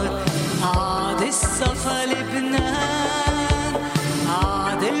صار عاد الصفا لبنان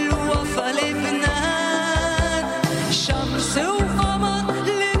عاد الوفا لبنان شمس وقمر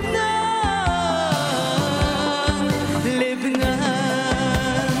لبنان لبنان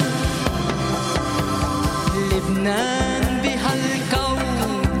لبنان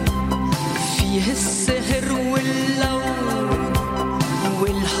بهالكون فيه السهر واللون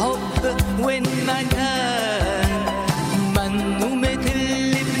والحب والمكان منو مثل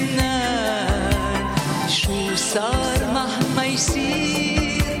لبنان شو صار مهما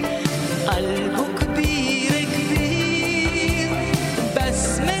يصير قلبه كبير كبير بس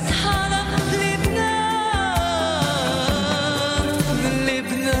متحرق لبنان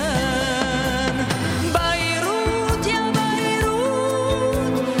لبنان بيروت يا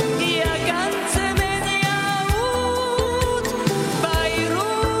بيروت يا كنز من ياقوت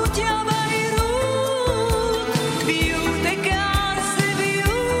بيروت يا بيروت بيوتك عز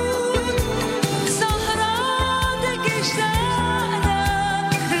بيوت سهراتك اشتقنا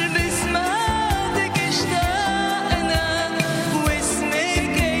بسماتك اشتقنا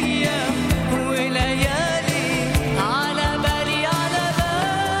واسمك ايام وليالي على بالي على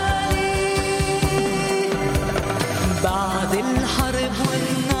بالي بعد الحرب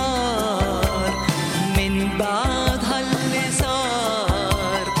والنار من بعدها اللي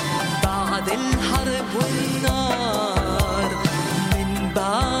صار بعد الحرب والنار من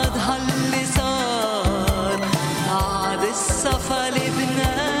بعدها اللي صار عاد الصفا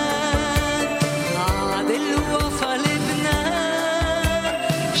لبنان عاد الوفا لبنان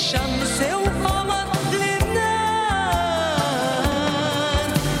شمس وقمر لبنان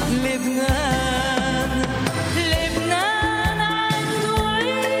لبنان لبنان عنده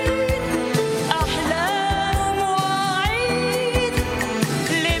عيد أحلام وعيد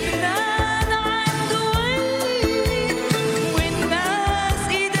لبنان عنده عيد والناس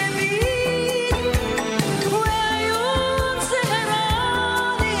إيدها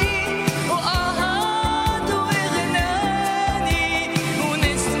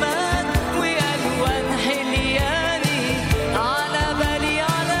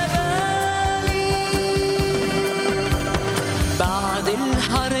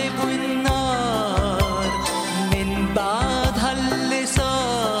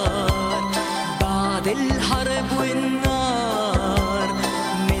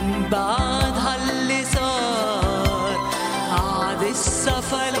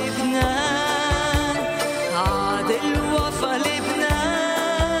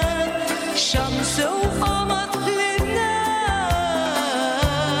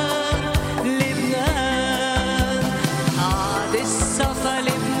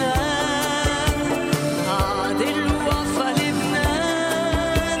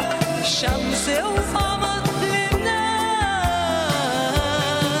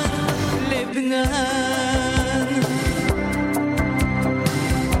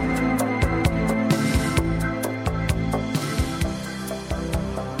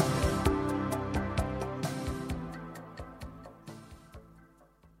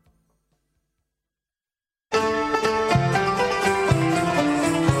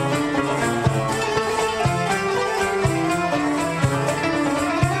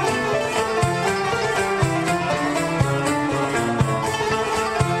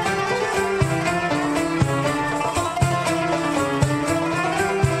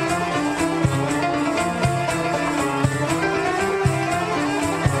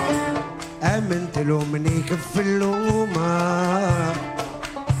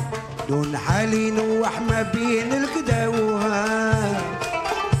دون حالي نوح ما بين الكداوها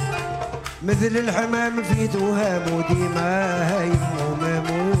مثل الحمام في دوهام وديما هايم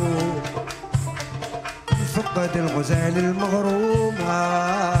ومامو فقد الغزال المغرومة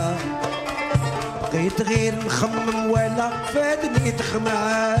بقيت غير نخمم ولا فادني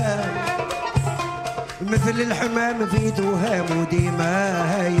تخمام مثل الحمام في دوهام وديما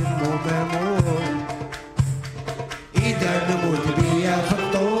هايم ومامو إذا نموت بيا في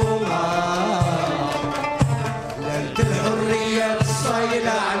الطومة ليلة الحرية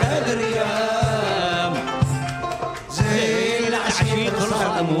الصايلة على الريام زي العشيق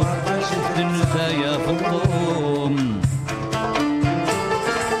الخام ورشة النفايا في الطوم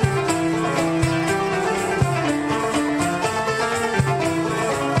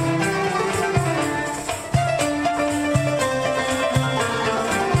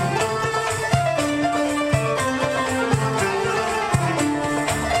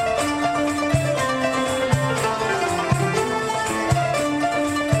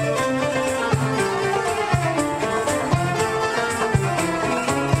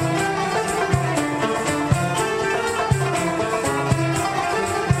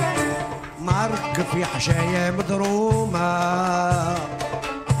في حشايا مضرومة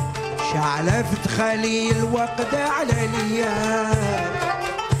شعلفت خلي الوقت على ليا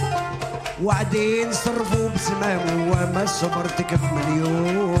وعدين صرفوا بسمام وما صبرتك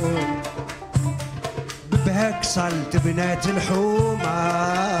بمليون ببهاك صلت بنات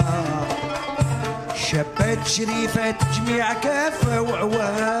الحومة شبات شريفات جميع كافة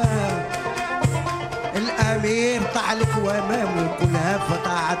وعوام الأمير طعلك وامام وكلها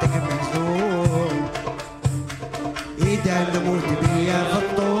فطاعتك ملزوم إذا نموت بيا في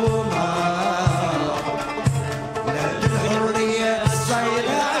الطومة ليلة الحرية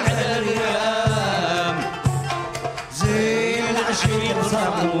الصايلة على الريام زي العشيق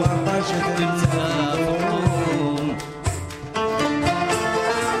صاب وطاشت الزاوم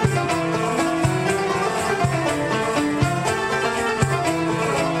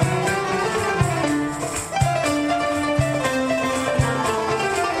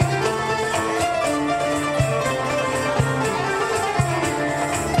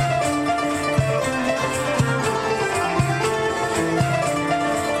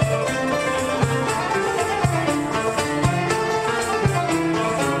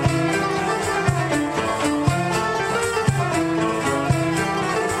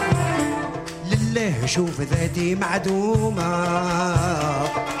شوف ذاتي معدومة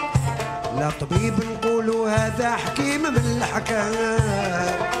لا طبيب نقولوا هذا حكيم من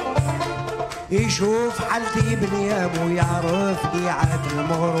الحكام يشوف حالتي بنيام ويعرف بيعات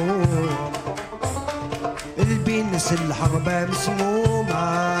المغروم البنس الحربة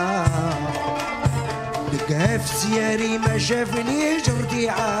مسمومة لقاها في سياري ما شافني جرتي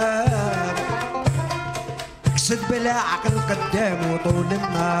عام اقصد بلا عقل قدام وطول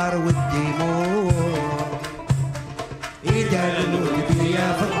النار والديمون إذا نموت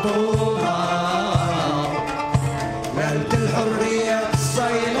بيا في الطومة ليلة الحرية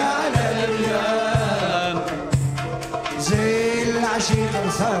الصايلة على الريام زي العشيق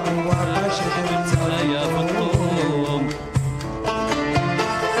رسام وقاشة الزايا في الطوم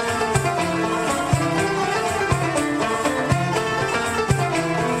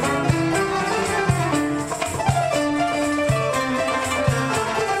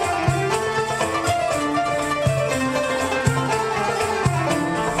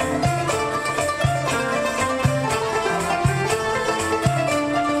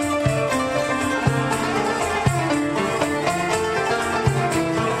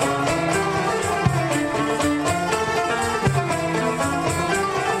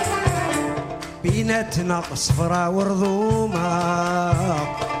بيناتنا صفرا ورذومة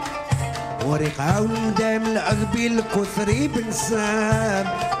ورقة وندام العذبي الكثري بنسام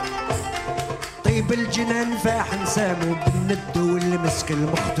طيب الجنان فاح نسام وبالند والمسك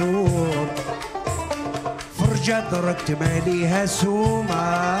المختوم فرجة دركت ماليها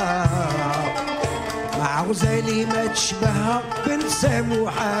سومة مع غزالي ما تشبهها بنت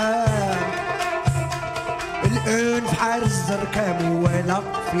ساموحان الآن في حار الزركام ولا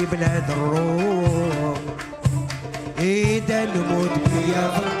في بلاد الروم إذا نموت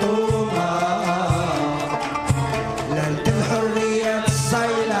بيا في الطومة ليلة الحرية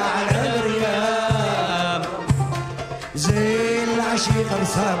الصايلة على الريام زي العشيق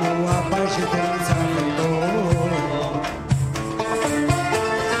رسام وباشة إنسان النوم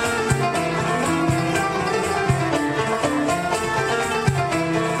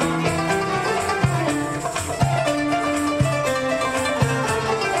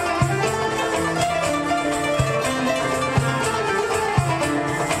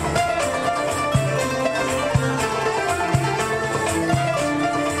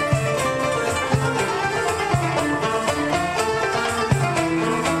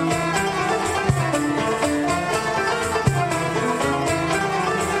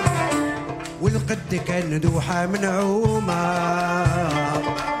والقد كان دوحة منعومة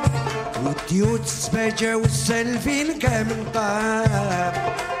والديوت السباجة والسلفين كامل طاب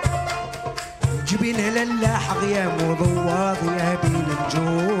جبين للاح غيام وضواض يا بين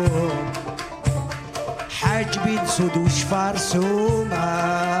النجوم حاجبين سود وشفار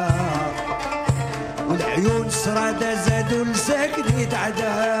سومة والعيون سرادة زادوا لساكنيت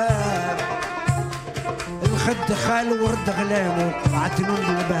عذاب الخد خال ورد غلام وقطعة نون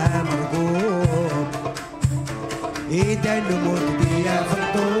بالبها مرقوم إيدا نموت بيا في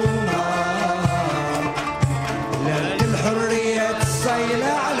الطومة لقد الحرية الصيلة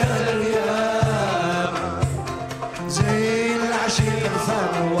على الغياب زي العشيق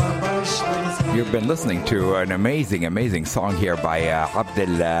صار وبش. You've been listening to an amazing song here by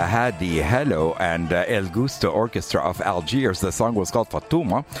Abdel Hadi Hello and El Gusto Orchestra of Algiers. The song was called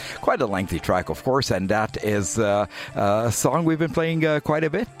Fatouma. Quite a lengthy track, of course, and that is a song we've been playing quite a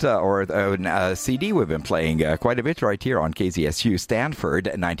bit, or a CD we've been playing quite a bit right here on KZSU Stanford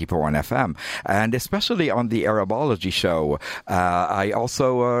 90.1 FM, and especially on the Arabology show. I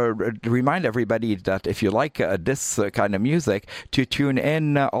also remind everybody that if you like this kind of music, to tune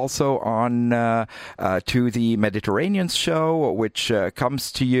in also on to the Mediterranean show, which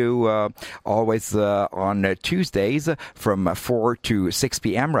comes to you always on Tuesdays from 4 to 6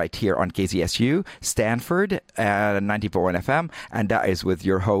 p.m. right here on KZSU Stanford 90.1 FM, and that is with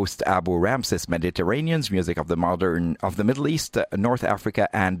your host Abu Ramses. Mediterranean's music of the Middle East, North Africa,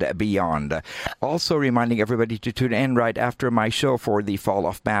 and beyond. Also reminding everybody to tune in right after my show for the Fall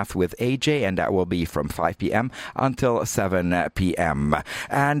of Math with AJ, and that will be from 5 p.m. until 7 p.m.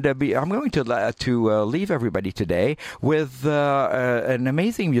 And I'm going to leave everybody today with an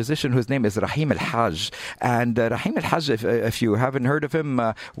amazing musician whose name is Rahim Al-Hajj. And Rahim Al-Hajj, if you haven't heard of him,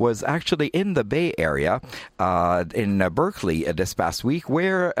 was actually in the Bay Area in Berkeley this past week,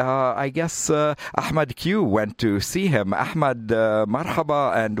 where I guess Ahmad Q went to see him. Ahmad,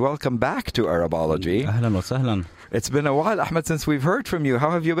 marhaba, and welcome back to Arabology. Ahlan wa sahlan. It's been a while, Ahmad, since we've heard from you.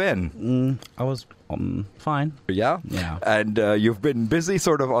 How have you been? I was fine. Yeah? Yeah. And you've been busy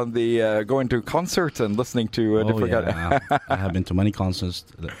sort of on the going to concerts and listening to different... Yeah. I have been to many concerts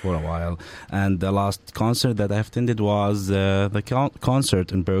for a while. And the last concert that I attended was the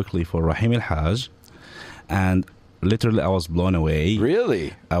concert in Berkeley for Rahim Al-Hajj. And literally I was blown away.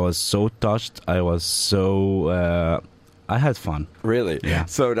 Really? I was so touched. I was so... I had fun. Really? Yeah.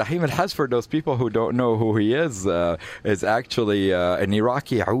 So Rahim Al-Hajj, for those people who don't know who he is actually an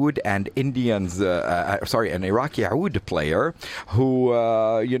Iraqi oud and an Iraqi oud player who,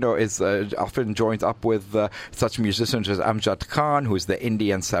 is often joins up with such musicians as Amjad Khan, who's the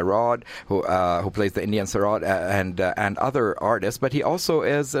Indian Sarod, who plays the Indian Sarod, and other artists. But he also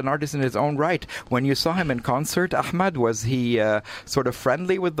is an artist in his own right. When you saw him in concert, Ahmad, was he sort of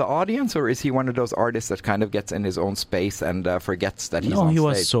friendly with the audience, or is he one of those artists that kind of gets in his own space and forgets that he's on stage? No, he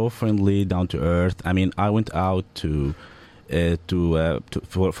was so friendly, down to earth. I mean, I went out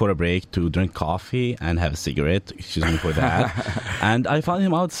for a break to drink coffee and have a cigarette. Excuse me for that. And I found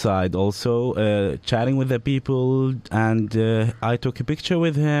him outside also chatting with the people, and I took a picture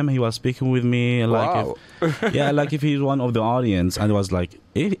with him. He was speaking with me, wow. like if he's one of the audience, and I was like,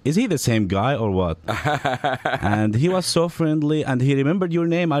 is he the same guy or what? And he was so friendly, and he remembered your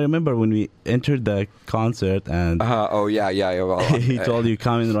name. I remember when we entered the concert, and well, he told you,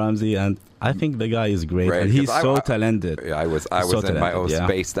 come in, Ramsey, and I think the guy is great, and he's so talented. I was in my own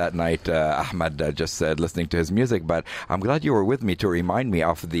space that night, Ahmad, just listening to his music, but I'm glad you were with me to remind me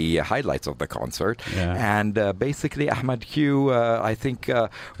of the highlights of the concert. Yeah. And basically, Ahmad Q, I think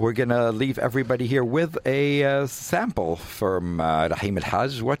we're going to leave everybody here with a sample from Rahim Al-Hajj.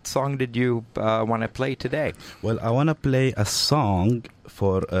 What song did you want to play today? Well, I want to play a song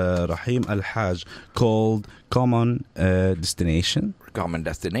for Rahim Al-Hajj called Common Destination. Common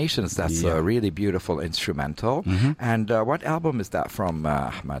Destinations. That's a really beautiful instrumental. Mm-hmm. And what album is that from,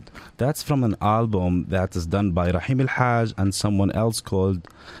 Ahmad? That's from an album that is done by Rahim Al-Hajj and someone else called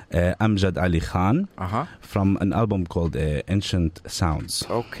Amjad Ali Khan, from an album called Ancient Sounds.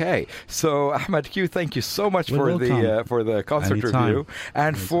 Okay. So, Ahmad Q, thank you so much for the concert Anytime. review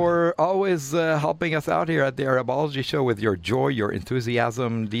and for always helping us out here at the Arabology show with your joy, your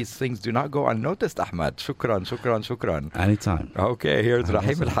enthusiasm. These things do not go unnoticed, Ahmad. Shukran, shukran, shukran. Anytime. Okay, here's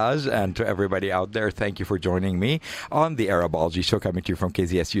Rahim Al-Hajj, and to everybody out there, thank you for joining me on the Arabology show, coming to you from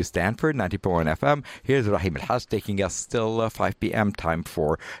KZSU Stanford 90.1 FM. Here's Rahim Al-Hajj taking us till 5 p.m. time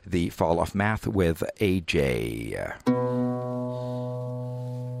for the Fall of Math with AJ.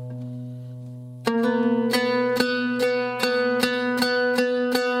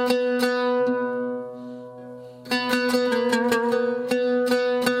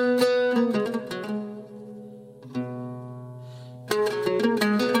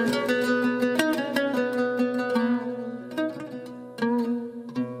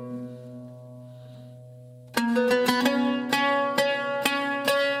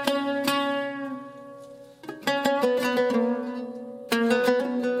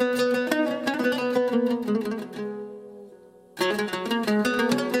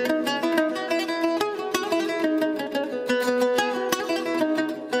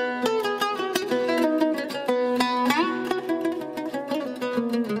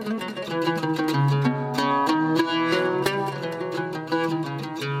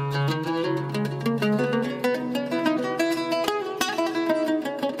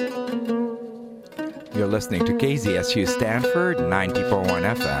 You're listening to KZSU Stanford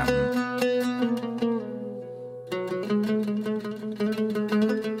 90.1 FM.